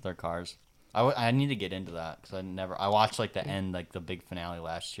their cars. I need to get into that because I watched like the end, like the big finale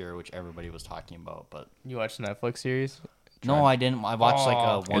last year, which everybody was talking about, but You watched the Netflix series? no, I didn't. I watched like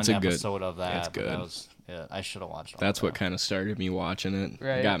Oh. one It's a good- episode of that. it's but that good. was, yeah, I should have watched. All That's of what that. kind of started me watching it.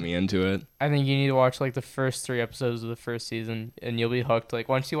 Right. Got me into it. I think you need to watch like the first 3 episodes of the first season, and you'll be hooked. Like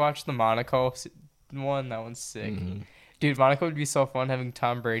once you watch the Monaco one, that one's sick. Mhm. Dude, Monaco would be so fun having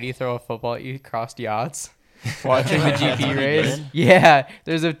Tom Brady throw a football at you across yachts. Watching the That's GP what he race. did? Yeah,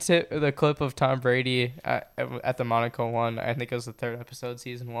 there's the clip of Tom Brady at the Monaco one. I think it was the 3rd episode,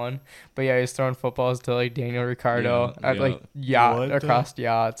 season 1. But yeah, he's throwing footballs to like Daniel Ricciardo Yeah, at yeah. like yacht What the- across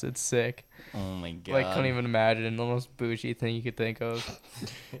yachts. It's sick. Oh my god! Like couldn't even imagine the most bougie thing you could think of.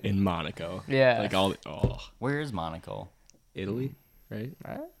 In Monaco. Yeah. Like all Where is Monaco? Italy, right?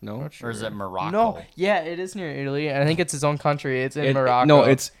 No. Not Or is sure. it Morocco? No, yeah, it is near Italy. I think it's its own country. It's in It- Morocco. no,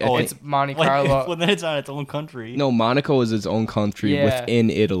 it's- Oh, it's Monte Like, Carlo. well, then it's on its own country. No, Monaco is its own country Yeah. within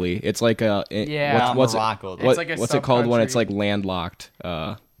Italy. It's like Yeah. Not what's Morocco. It's what, like a what's it called when it's like sub-country. landlocked?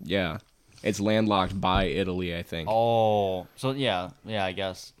 Yeah, it's landlocked by Italy, I think. Oh, so yeah, I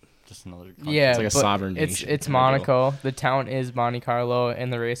guess just another. Country. Yeah, It's like a but sovereign It's nation, it's kind of Monaco. The town is Monte Carlo,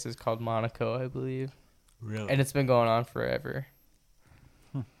 and the race is called Monaco, I believe. Really? And it's been going on forever.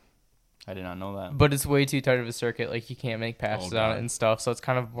 I did not know that. But it's way too tight of a circuit. Like you can't make passes on God. it and stuff. So it's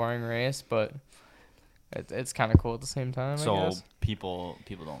kind of a boring race, but it's kind of cool at the same time. I So guess. people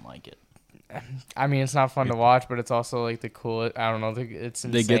don't like it. I mean, it's not fun to watch, but it's also like the cool. I don't know. It's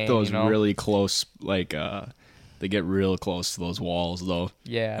insane. They get those you know? really close, like they get real close to those walls though.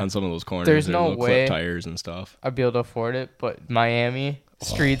 Yeah. On some of those corners, There's they're no little way- clip tires and stuff. I'd be able to afford it, but Miami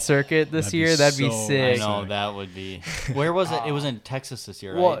street circuit this that'd be year, that'd be so I sick. know that would be. Where was it? It was in Texas this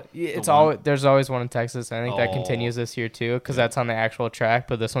year, right? Well, The it's one- always there's always one in Texas. I think that Oh. continues this year too, because that's on the actual track.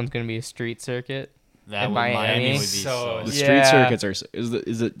 But this one's gonna be a street circuit. that in would, Miami Miami. would be So- The Yeah. street circuits are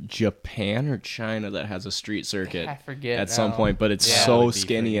is it Japan or China that has a street circuit I forget at some now. point, but it's Yeah. That so would be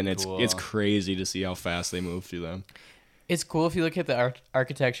skinny and freaking it's cool. crazy to see how fast they move through them. It's cool if you look at the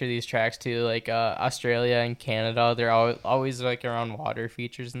architecture of these tracks too. Like Australia and Canada, they're always like around water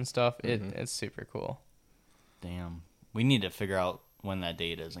features and stuff. It's super cool. Damn. We need to figure out when that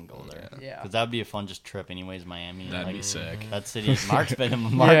date is and go there. Yeah. Because that would be a fun just trip, anyways. Miami. That'd like, be sick. That city. Mark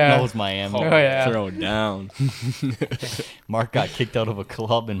Yeah. knows Miami. Oh, yeah. Throw it down. Mark got kicked out of a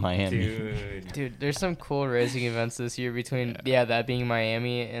club in Miami. Dude, there's some cool racing events this year between that being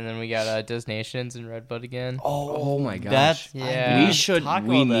Miami, and then we got Destinations and Redbud again. Oh my gosh. That's Yeah.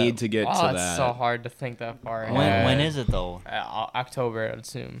 we need to get Oh, to it's that. so hard to think that far When ahead. is it though? October, I'd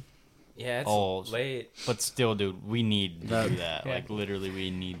assume. Yeah, it's Oh, late. But still, dude, we need to do that. Yeah. Like, literally,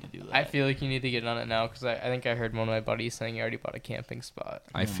 we need to do that. I feel like you need to get on it now because I think I heard one of my buddies saying he already bought a camping spot.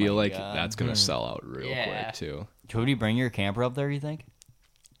 I feel my like God. that's gonna sell out real Yeah. quick too. Could you bring your camper up there, you think?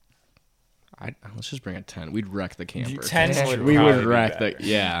 Let's just bring a tent. We'd wreck the camper. 10 Yeah. would We probably would be wreck better. the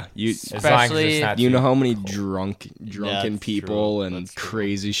yeah. You As long as it's Especially- not you know too how many cold. drunken That's people true. and That's true.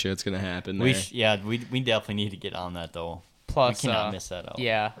 crazy shit's gonna happen there. We definitely need to get on that though. Plus, we cannot miss that out.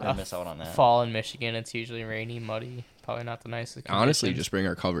 yeah, Or miss out on that. fall in Michigan, it's usually rainy, muddy. Probably not the nicest. Honestly, conditions. just bring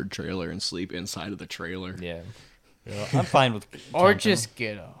our covered trailer and sleep inside of the trailer. Yeah. I'm fine with. or camping. just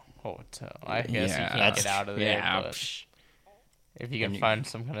get a hotel. I guess you can't that's- get out of there. Yeah. But psh. if you can find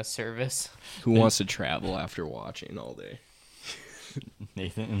some kind of service. Who wants to travel after watching all day?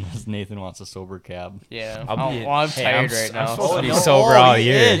 Unless Nathan wants a sober cab. Yeah. I'll be- I'm hey, tired I'm right s- now. I'm supposed to be so- sober all he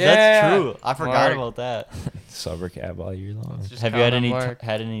year. is. Yeah. That's true. I forgot Mark. about that. Sober cab all year long. Just Have you had count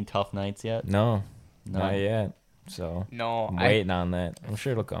on any work. tough nights yet? No, No. not yet. So No, I'm I waiting on that. I'm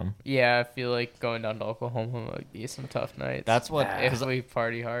sure it'll come. I feel like going down to Oklahoma would be some tough nights. That's what. if 'cause we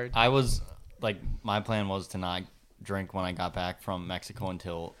party hard. I was like, my plan was to not drink when I got back from Mexico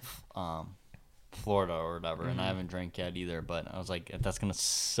until Florida or whatever, and I haven't drank yet either. But I was like, that's gonna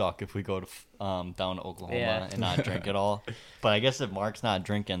suck if we go to down to Oklahoma Yeah. and not drink at all. But I guess if Mark's not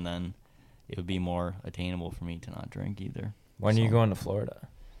drinking, then it would be more attainable for me to not drink either. When are you So, going to Florida?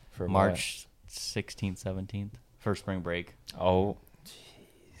 For what? March 16th, 17th for spring break. Oh,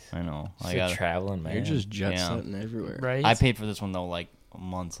 I know. so I you're got. traveling, man. You're just jet Yeah. setting everywhere. Right. I paid for this one though, like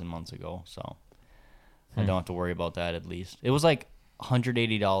months and months ago, so I Hmm. don't have to worry about that. At least it was like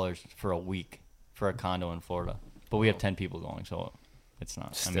 $180 for a week for a condo in Florida, but we have 10 people going, so it's not.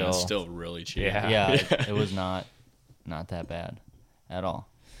 I mean, Still. It's still really cheap. Yeah. yeah, it was not that bad at all,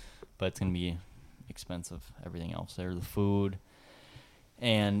 but it's gonna be expensive. Everything else there, the food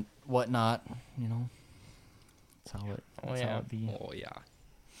and whatnot, you know. That's how it. Oh, That's yeah. how it be. Oh yeah.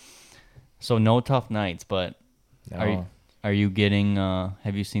 So no tough nights, but No. are you getting?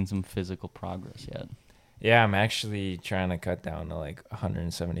 Have you seen some physical progress yet? Yeah, I'm actually trying to cut down to like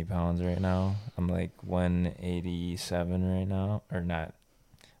 170 pounds right now. I'm like 187 right now, or not,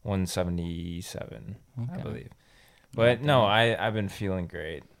 177, I Okay. believe. But no, I've been feeling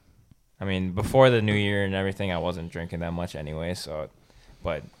great. I mean, before the new year and everything, I wasn't drinking that much anyway. So,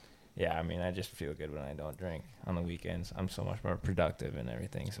 but yeah, I mean, I just feel good when I don't drink on the weekends. I'm so much more productive and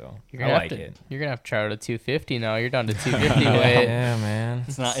everything. So You're I gonna like have to, it. You're gonna have to try out a 250 now. You're down to 250 weight. Yeah, man.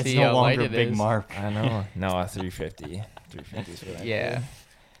 It's not. It's See no how light longer it Big is. Mark. I know. No, a 350. 350 is what I Yeah. feel.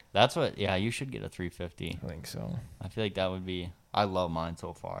 That's what. Yeah, you should get a 350. I think so. I feel like that would be. I love mine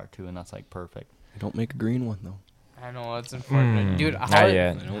so far too, and that's like perfect. Don't make a green one though. I know it's important, dude. Not How,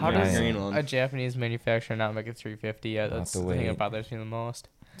 yet. I don't how make does a green one. a Japanese manufacturer not make a 350 yet? I'll That's have the to thing that wait. bothers me the most.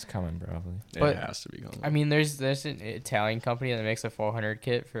 It's coming probably. But- It has to be going. I mean, there's an Italian company that makes a 400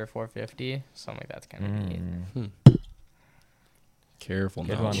 kit for a 450. Something like that's kind of neat. Mm. Careful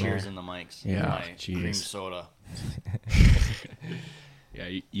Good now. one, Cheers there. in the mics. Yeah, My cream jeez. soda.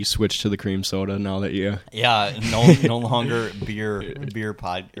 Yeah, you switched to the cream soda now that you. Yeah, no longer beer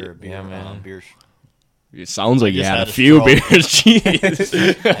pod or beer Yeah, man. beer. It sounds like you just had had a a few stroke. beers.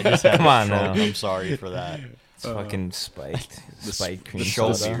 Jeez. I just had Come a on stroke. now. I'm sorry for that. It's fucking spiked. The Spiked cream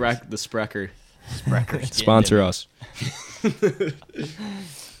show soda. The Sprecher. Sprecher's Sponsor getting us. it.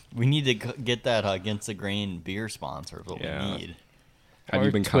 We need to get that Against the Grain beer sponsor. Is what Yeah. we need. Have Or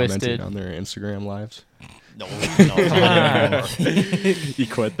you been Twisted. commenting on their Instagram lives? No, not anymore. You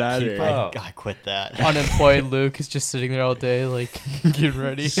quit that? Or? Oh. I quit that. Unemployed Luke is just sitting there all day, like getting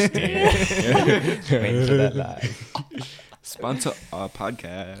ready. Waiting for that live. Sponsor our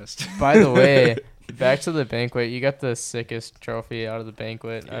podcast. By the way, back to the banquet. You got the sickest trophy out of the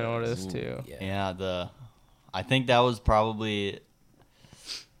banquet. I noticed too. Yeah, I think that was probably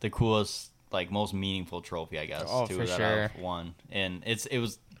the coolest, like most meaningful trophy, I guess. Oh, too, for that sure. I've won, and it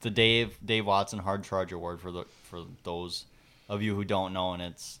was the Dave Watson Hard Charge Award for those of you who don't know, and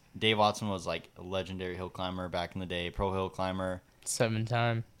it's Dave Watson was like a legendary hill climber back in the day, pro hill climber. 7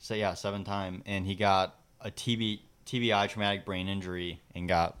 time. So yeah, 7-time, and he got a TBI, traumatic brain injury, and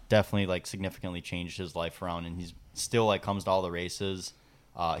got definitely like significantly changed his life around, and he's still like comes to all the races.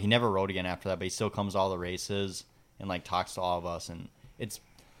 He never rode again after that, but he still comes to all the races and like talks to all of us, and it's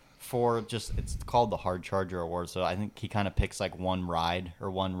called the Hard Charger Award. So I think he kind of picks like one ride or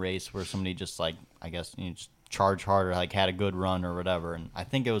one race where somebody just like, I guess, just charged hard or like had a good run or whatever. And I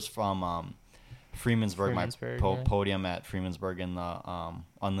think it was from Freemansburg, my Freemansburg, yeah. podium at Freemansburg in the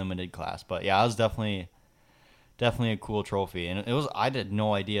unlimited class. But yeah, it was definitely a cool trophy, and it was. I had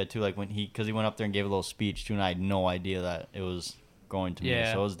no idea too, like because he went up there and gave a little speech too, and I had no idea that it was going to me.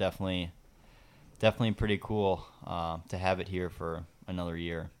 Yeah. So it was definitely pretty cool to have it here for another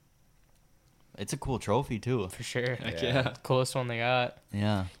year. It's a cool trophy too. For sure. Heck yeah. Coolest one they got.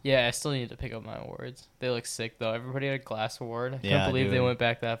 Yeah. Yeah, I still need to pick up my awards. They look sick though. Everybody had a glass award. I Yeah, can't believe they dude. went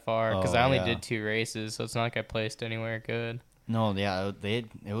back that far because Oh, I only yeah. did 2 races, so it's not like I placed anywhere good. No, yeah, it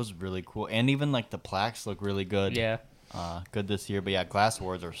was really cool, and even like the plaques look really good. Yeah. Good this year. But yeah, glass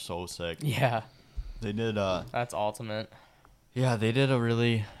awards are so sick. Yeah. They did. That's ultimate. Yeah, they did a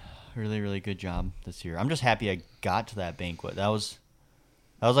really, really, really good job this year. I'm just happy I got to that banquet. That was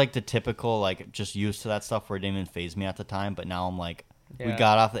like the typical, like, just used to that stuff where it didn't even faze me at the time. But now I'm like, we Yeah.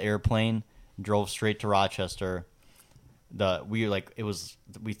 got off the airplane, drove straight to Rochester.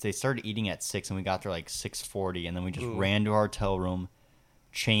 They started eating at 6 and we got there like 6:40, and then we just Ooh. ran to our hotel room,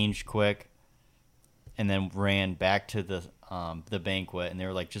 changed quick, and then ran back to the banquet. And they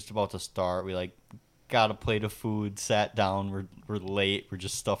were like just about to start. We like got a plate of food, sat down. We're late. We're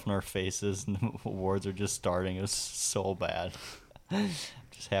just stuffing our faces, and the awards are just starting. It was so bad.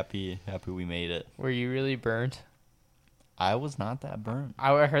 Just happy we made it. Were you really burnt? I was not that burnt.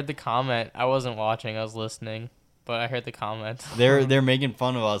 I heard the comment. I wasn't watching. I was listening, but I heard the comment. They're making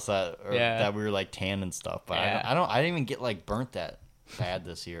fun of us that we were like tan and stuff, but Yeah. I didn't even get like burnt that bad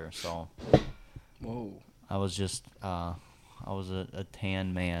this year. So Whoa. I was just I was a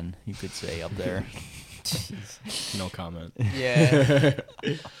tan man, you could say, up there. No comment. Yeah.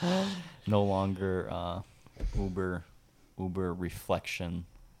 No longer uber reflection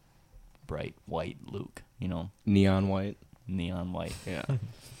bright white Luke, Neon white. neon white. Yeah.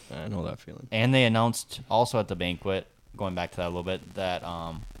 I know that feeling. And they announced also at the banquet, going back to that a little bit, that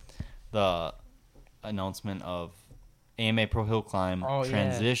the announcement of AMA Pro Hill Climb Oh, yeah.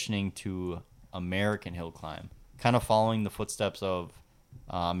 transitioning to American Hill Climb, kind of following the footsteps of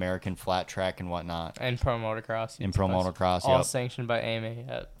American Flat Track and whatnot. And pro motocross. In pro motocross, All yep. sanctioned by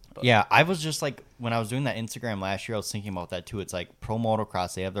AMA. Yeah, I was just like, when I was doing that Instagram last year, I was thinking about that too. It's like pro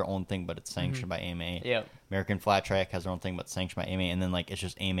motocross, they have their own thing, but it's sanctioned by AMA. Yep. American Flat Track has their own thing, but sanctioned by AMA, and then like it's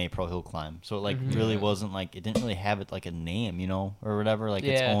just AMA Pro Hill Climb. So it like really wasn't like, it didn't really have it like a name, or whatever, like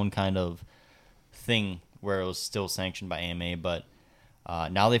its Yeah. own kind of thing where it was still sanctioned by AMA. But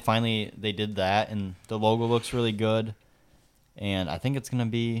now they did that, and the logo looks really good, and I think it's gonna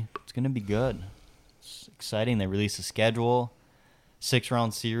be good. It's exciting. They released a schedule.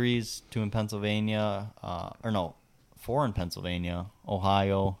 6-round series, 2 in Pennsylvania, 4 in Pennsylvania,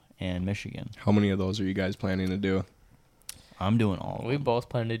 Ohio, and Michigan. How many of those are you guys planning to do? I'm doing all of We them. both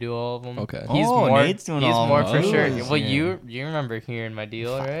plan to do all of them. Okay. Nate's doing all of more them. for sure. Oh, Well, yeah. you remember hearing my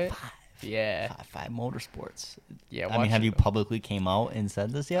deal, right? Yeah. Five Motorsports. Yeah. I mean, have you publicly came out and said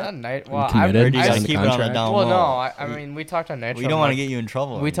this yet? Well, committed? Or do you I guys signed the keep it on the contract? down Well, low? no. I mean, we talked on Nitro. We don't want to Mud. get you in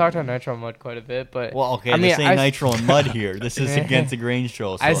trouble. We talked on Nitro Mud quite a bit, but Well, okay, I mean, this ain't Nitro and Mud here. This is against the Grange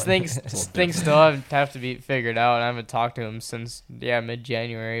show. So. I think things still have to be figured out. I haven't talked to him since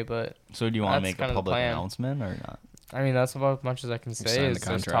mid-January, but So do you want to that's make kind a of the public plan. announcement or not? I mean that's about as much as I can say. signed the It's just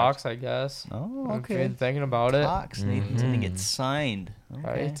contract. talks, I guess. Oh, I've okay. been thinking about it. Talks. Nathan's gonna get signed.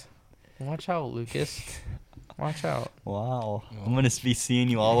 Okay. Right? Watch out, Lucas. Watch out. Wow. I'm gonna be seeing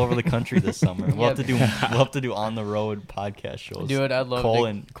you all over the country this summer. We'll have to do on the road podcast shows. Dude, I'd love Cole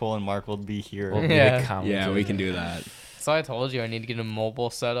to. Cole and Mark will be here. We'll be Yeah. the commentators. Yeah, we can do that. So I told you I need to get a mobile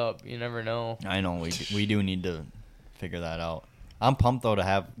setup. You never know. I know we do need to figure that out. I'm pumped though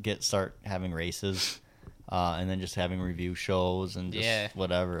to start having races, and then just having review shows and just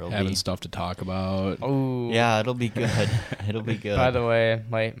whatever. It'll Having be, stuff to talk about. Oh. yeah, it'll be good. It'll be good. By the way,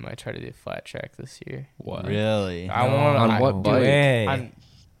 might try to do flat track this year. What? Really? I want On what bike? Way. On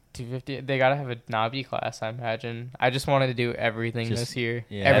 250. They gotta have a knobby class, I imagine. I just wanted to do everything Just- this year.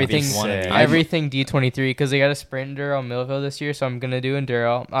 yeah, everything. that'd be sick. sick. Everything D23 because they got a sprint enduro Millville this year, so I'm gonna do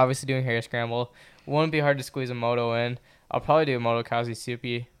enduro. Obviously doing hair scramble. Wouldn't be hard to squeeze a moto in. I'll probably do a moto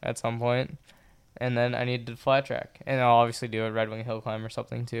Kazi at some point, and then I need to flat track, and I'll obviously do a Red Wing hill climb or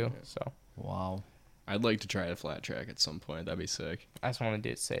something too. So Wow. I'd like to try a flat track at some point. That'd be sick. I just want to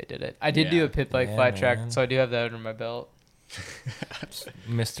do it. Say I did it. I did do Yeah. a pit bike Yeah, flat track, man. so I do have that under my belt.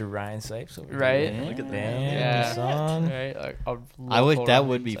 Mr. Ryan Sipes over Right? there. Look at that. Damn, Yeah. son. Right? Like, I wish that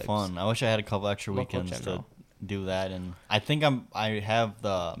would be fun. I wish I had a couple extra Local weekends to general. do that, and I think I have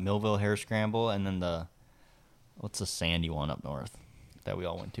the Millville Hair Scramble, and then what's the sandy one up north that we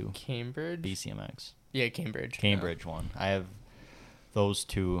all went to? Cambridge. BCMX. Yeah, Cambridge. Cambridge one. I have those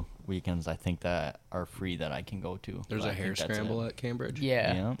 2 weekends I think that are free that I can go to. There's But a I hair think that's scramble it. at Cambridge.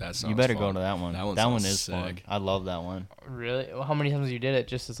 Yeah. Yeah, That you sounds better fun. go to that one. That one That one sounds is fun. sick. I love that one. Really? How many times you did it?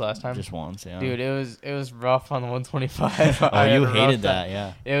 Just this last time? Just once, yeah. Dude, it was rough on the 125. Oh, I had you a rough hated time. that,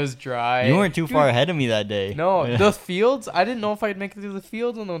 yeah. It was dry. You weren't too Dude, far ahead of me that day. No, the fields. I didn't know if I'd make it through the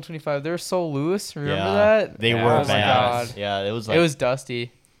fields on the 125. They were so loose. Remember Yeah, that? They Yeah, were oh my bad. God. Yeah, it was like It was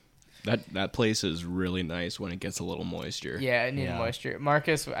dusty. That place is really nice when it gets a little moisture. Yeah, it needed Yeah. moisture.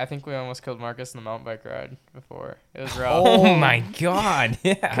 Marcus, I think we almost killed Marcus in the mountain bike ride before. It was rough. Oh my god!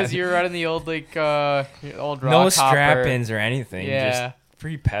 Yeah, Because you were riding the old old rock no hopper. strap-ins or anything. Yeah. Just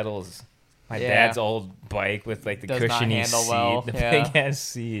free pedals. My Yeah. dad's old bike with like the Does not cushiony handle seat, well, the yeah. big ass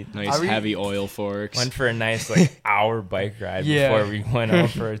seat. Nice I re- heavy oil forks. Went for a nice like hour bike ride Yeah. before we went out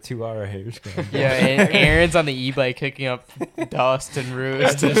for a 2-hour hair scramble. Yeah, and Aaron's on the e-bike kicking up dust and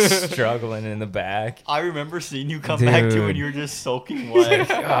roost. Just struggling in the back. I remember seeing you come back to Dude. and you were just soaking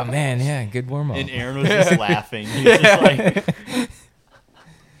wet. Oh man, yeah, good warm up. And Aaron was just laughing. He was just like,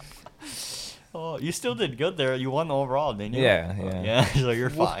 "Oh, you still did good there. You won the overall, didn't you?" Yeah, yeah. Yeah, so you're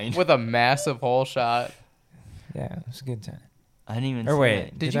fine. With a massive hole shot. Yeah, it was a good time. I didn't even. Or see wait,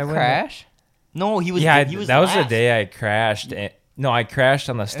 it. Did I you win crash? No, he was. Yeah, he was that was the last. day I crashed. No, I crashed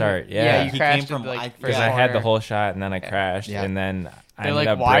on the start. Yeah, Yeah, you He crashed came from, like I- because first I had the corner. whole shot and then I Yeah. crashed, Yeah. and then I They're ended like,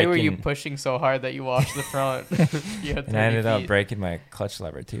 up why breaking, were you pushing so hard that you washed the front? You had and I ended 30 up feet. breaking my clutch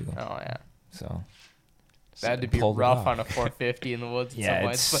lever too. Oh yeah, So that had to be pulled it rough off. on a 450 in the woods. in some yeah, it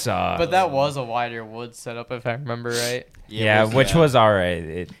ways. sucked. But that was a wider wood setup, if I remember right. Yeah, which was all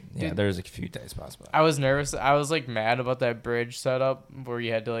right. Dude. There was a few tight spots, but I was nervous. I was like mad about that bridge setup where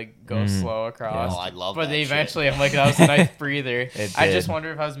you had to like go slow across. Oh, I love But that shit. eventually, I'm like, that was a nice breather. It I just did.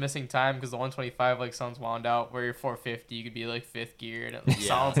 wonder if I was missing time because the 125 like sounds wound out. Where you're 450, you could be like fifth gear, and it Yeah.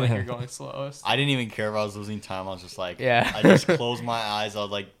 sounds like you're going slowest. I didn't even care if I was losing time. I was just like, Yeah. I just closed my eyes. I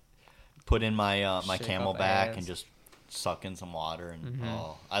would like put in my my Shake camel off the back hands. and just suck in some water. And Mhm.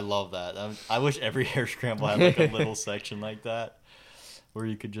 oh, I love that. I wish every hair scramble had like a little section like that where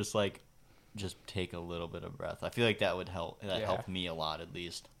you could just like just take a little bit of breath. I feel like that would help. That Yeah. helped me a lot at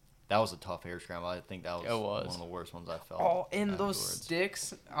least. That was a tough hair scramble. I think that was, It was. one of the worst ones I felt. Oh, and those afterwards.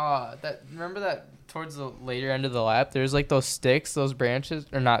 sticks. That remember that towards the later end of the lap, there's like those sticks, those branches,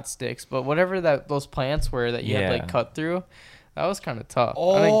 or not sticks, but whatever those plants were that you had to Yeah. like cut through. That was kind of tough.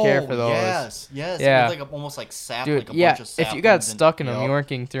 Oh, I didn't care for those. Yes, yes. Yeah. It was like almost like sap, Dude, like a yeah. bunch of If you got saplings and- stuck in them, Yup. you weren't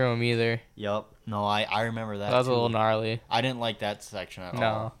getting through them either. Yep. No, I remember that. That was a too. little gnarly. I didn't like that section at all.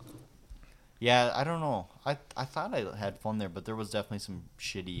 No. Yeah, I don't know. I thought I had fun there, but there was definitely some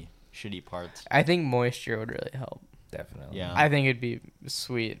shitty parts. I think moisture would really help. definitely. Yeah. I think it'd be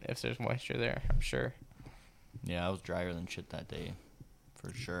sweet if there's moisture there. I'm sure. Yeah, I was drier than shit that day,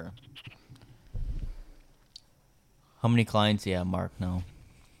 for sure. How many clients do you have, Mark? Now,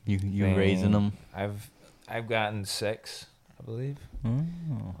 you Man, raising them? I've gotten 6, I believe. Oh,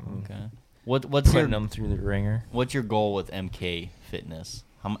 okay. What's your Putting them through the ringer. what's your goal with MK Fitness?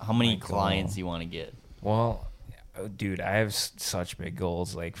 How many My clients goal. do you want to get? Well, dude, I have such big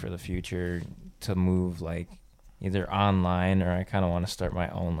goals like for the future to move like either online or I kind of want to start my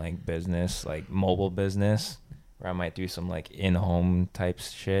own like business, like mobile business, where I might do some like in-home type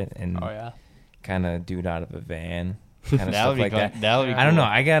shit and Oh yeah. kind of do it out of a van, kind of That stuff would be like cool. that. That would be I don't know.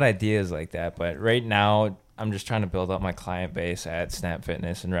 cool. I got ideas like that, but right now I'm just trying to build up my client base at Snap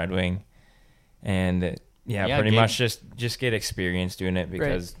Fitness and Red Wing, and Yeah, pretty get- much just get experience doing it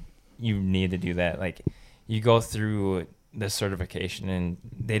because you need to do that. Like you go through the certification and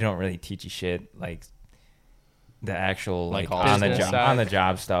they don't really teach you shit like the actual Like like all on the business job side. on the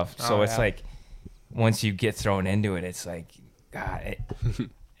job stuff. So Oh, it's yeah. like once you get thrown into it, it's like God.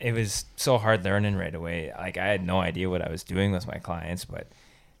 It was so hard learning right away. Like I had no idea what I was doing with my clients, but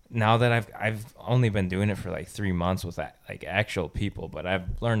now that I've only been doing it for like 3 months with like actual people, but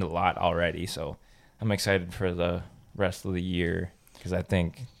I've learned a lot already. So I'm excited for the rest of the year because I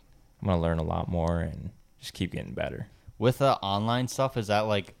think I'm gonna learn a lot more and just keep getting better. With the online stuff, is that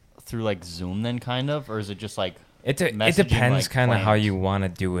like through like Zoom then kind of, or is it just like It messaging, depends like, kind of how plans? you want to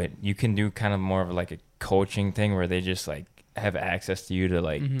do it. You can do kind of more of like a coaching thing where they just like have access to you to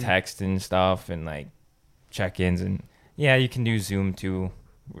like Mhm. text and stuff and like check-ins, and yeah, you can do Zoom too,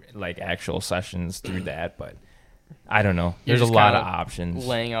 like actual sessions through that, but I don't know. You're There's a just lot of kinda options.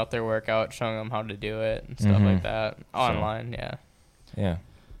 Laying out their workout, showing them how to do it and stuff Mhm. like that online. Yeah. Yeah.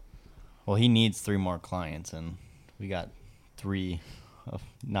 Well, he needs 3 more clients, and we got 3 of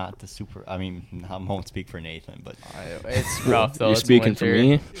not the super. I mean, I won't speak for Nathan, but It's rough though. You're It's speaking for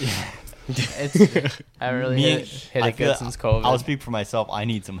winter. me. It's I really Me- hit I it feel- good since COVID. I'll speak for myself. I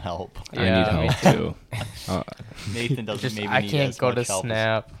need some help. Yeah, I me need help too. Nathan doesn't Just maybe I need can't as go much to help as-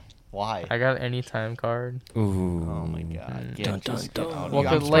 Snap. Why? I got an anytime card. Ooh. Oh my god. Dun, Get out. Well,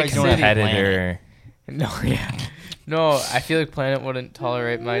 I'm cause like surprised you don't have City- Planet. Competitor. No, yeah. No, I feel like Planet wouldn't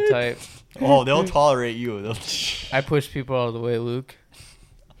tolerate my type. Oh, they'll tolerate you. They'll I push people out of the way, Luke.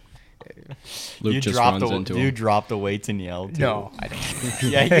 Luke you just drop runs the into you him. drop the weights and yell. Too. No, I don't.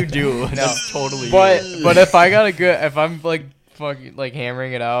 Yeah, you do. That's totally. But if I got a good, if I'm like fucking like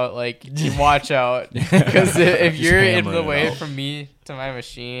hammering it out, like you watch out, because if Just you're in hammer the it way out. from me to my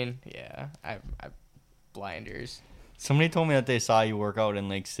machine, yeah, I blinders. Somebody told me that they saw you work out in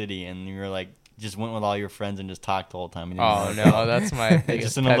Lake City, and you were like, just went with all your friends and just talked the whole time. And you Oh didn't no, work out. that's my biggest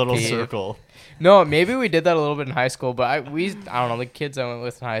just in a pet little peeve. circle. No, maybe we did that a little bit in high school, but I don't know, the kids I went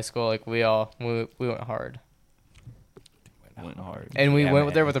with in high school, like we went hard. Went hard. And we Yeah, went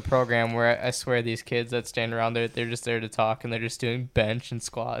man. there with a program where I swear these kids that stand around there, they're just there to talk and they're just doing bench and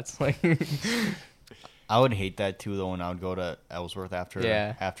squats. Like, I would hate that too, though. When I would go to Ellsworth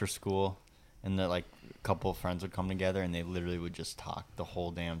Yeah. after school, and that like a couple of friends would come together, and they literally would just talk the whole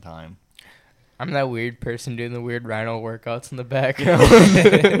damn time. I'm that weird person doing the weird rhino workouts in the background.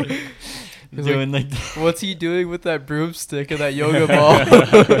 He's Doing like, What's he doing with that broomstick and that yoga ball?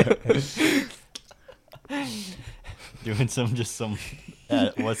 doing some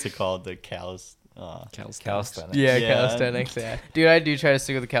what's it called, the Calisthenics. Yeah, Yeah. calisthenics. Yeah, dude, I do try to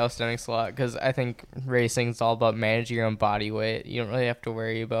stick with the calisthenics a lot because I think racing is all about managing your own body weight. You don't really have to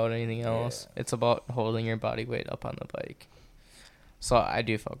worry about anything else. It's about holding your body weight up on the bike. So I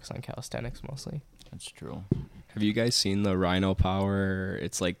do focus on calisthenics mostly. That's true. Have you guys seen the Rhino Power?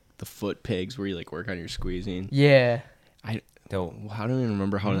 It's like the foot pegs where you like work on your squeezing. Yeah, Dope. I don't even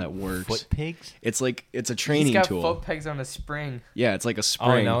remember how that works. Foot pigs? It's like it's a he's training got tool. foot pegs on a spring. Yeah, it's like a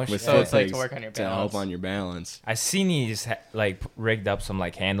spring no with shit. So foot it's like to pegs work on your to help balance. on your balance. I seen he's like rigged up some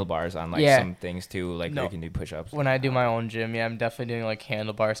like handlebars on like Yeah. some things too, like No. you can do push-ups. When I do my own gym, yeah, I'm definitely doing like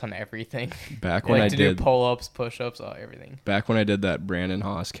handlebars on everything. Back when Like I to did do pull-ups, push-ups, everything. back when I did that Brandon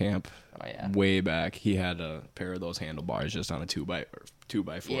Haas camp Oh yeah. way back, he had a pair of those handlebars just on a 2x4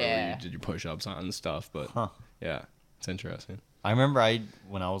 where Yeah. you did your push-ups on and stuff. But Huh. yeah, it's interesting. I remember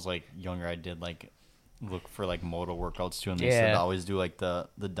when I was like younger, I did like look for like moto workouts too, and they said Yeah. to always do like the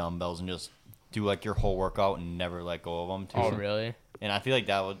dumbbells and just do like your whole workout and never let go of them too. Oh really? And I feel like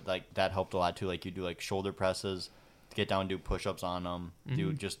that helped a lot too. Like you do like shoulder presses, get down, do push-ups on them,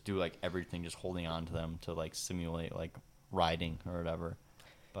 Mm-hmm. do like everything, just holding on to them to like simulate like riding or whatever.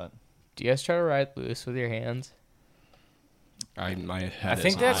 But Do you guys try to ride loose with your hands? My head I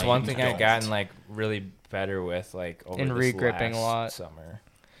think is that's high. one thing I've don't. gotten like really better with like over In this re-gripping a last lot. summer.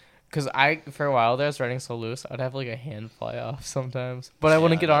 Cause for a while there, I was riding so loose, I'd have like a hand fly off sometimes. But I Yeah,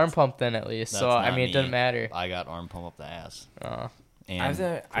 wouldn't get arm that's- pump then at least. So that's I not mean, it doesn't me. matter. I got arm pump up the ass. And I have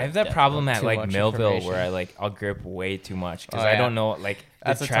that that- problem at too like much Millville information. where I'll grip way too much because Oh, I yeah. don't know like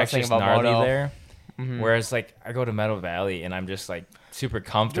That's the the tough track's thing just about gnarly moto. there. Mhm. Whereas like I go to Meadow Valley and I'm just like super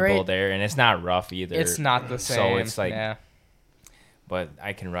comfortable Right. there and it's not rough either. It's not the same. So it's like, yeah. but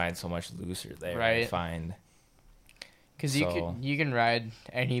I can ride so much looser there. I Right. find. Because So- you can ride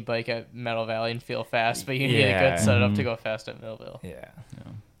any bike at Meadow Valley and feel fast, but you need a Yeah. good setup to Mhm. go fast at Millville. Yeah.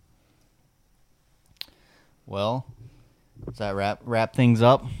 well, does that wrap things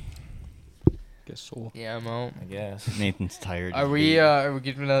up? Guess so. Yeah, I'm out. I guess. Nathan's tired. Are we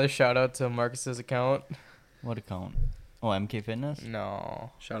giving another shout out to Marcus's account? What account? Oh, MK Fitness.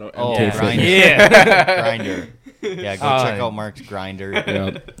 No. Shout out Oh, MK Grinder. Fitness. Yeah. Grinder. Yeah, go check out Mark's Grinder.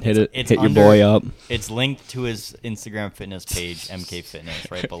 Yep. Hit It's your under- boy up. It's linked to his Instagram fitness page, MK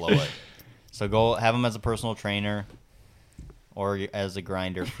Fitness, right below it. So go have him as a personal trainer or as a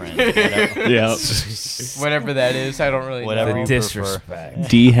grinder friend. Whatever, Yep. Whatever that is, I don't really Whatever know. you The prefer. disrespect.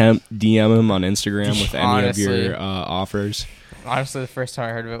 DM him on Instagram with any Honestly. of your offers. Honestly, the first time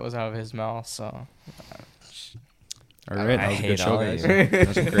I heard of it was out of his mouth, so. All right, I that was a hate good show, all guys. you. That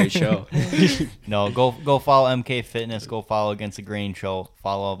was a great show. No, go follow MK Fitness. Go follow Against the Grain Show.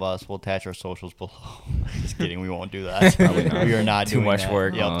 Follow us. We'll attach our socials below. Just kidding. We won't do that. Probably not. We are not Too doing much that.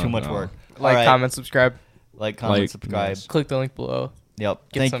 work. Yep, too much No. work. Like, All right. comment, subscribe, Like, comment, Like, subscribe. yes. click the link below. Yep.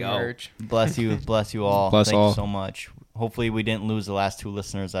 Get Thank some you. merch. Bless you all. Bless Thank all. you so much. Hopefully we didn't lose the last 2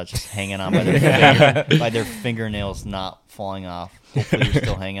 listeners that's just hanging on by their fingernails not falling off. Hopefully you're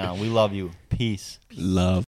still hanging on. We love you. Peace. Love.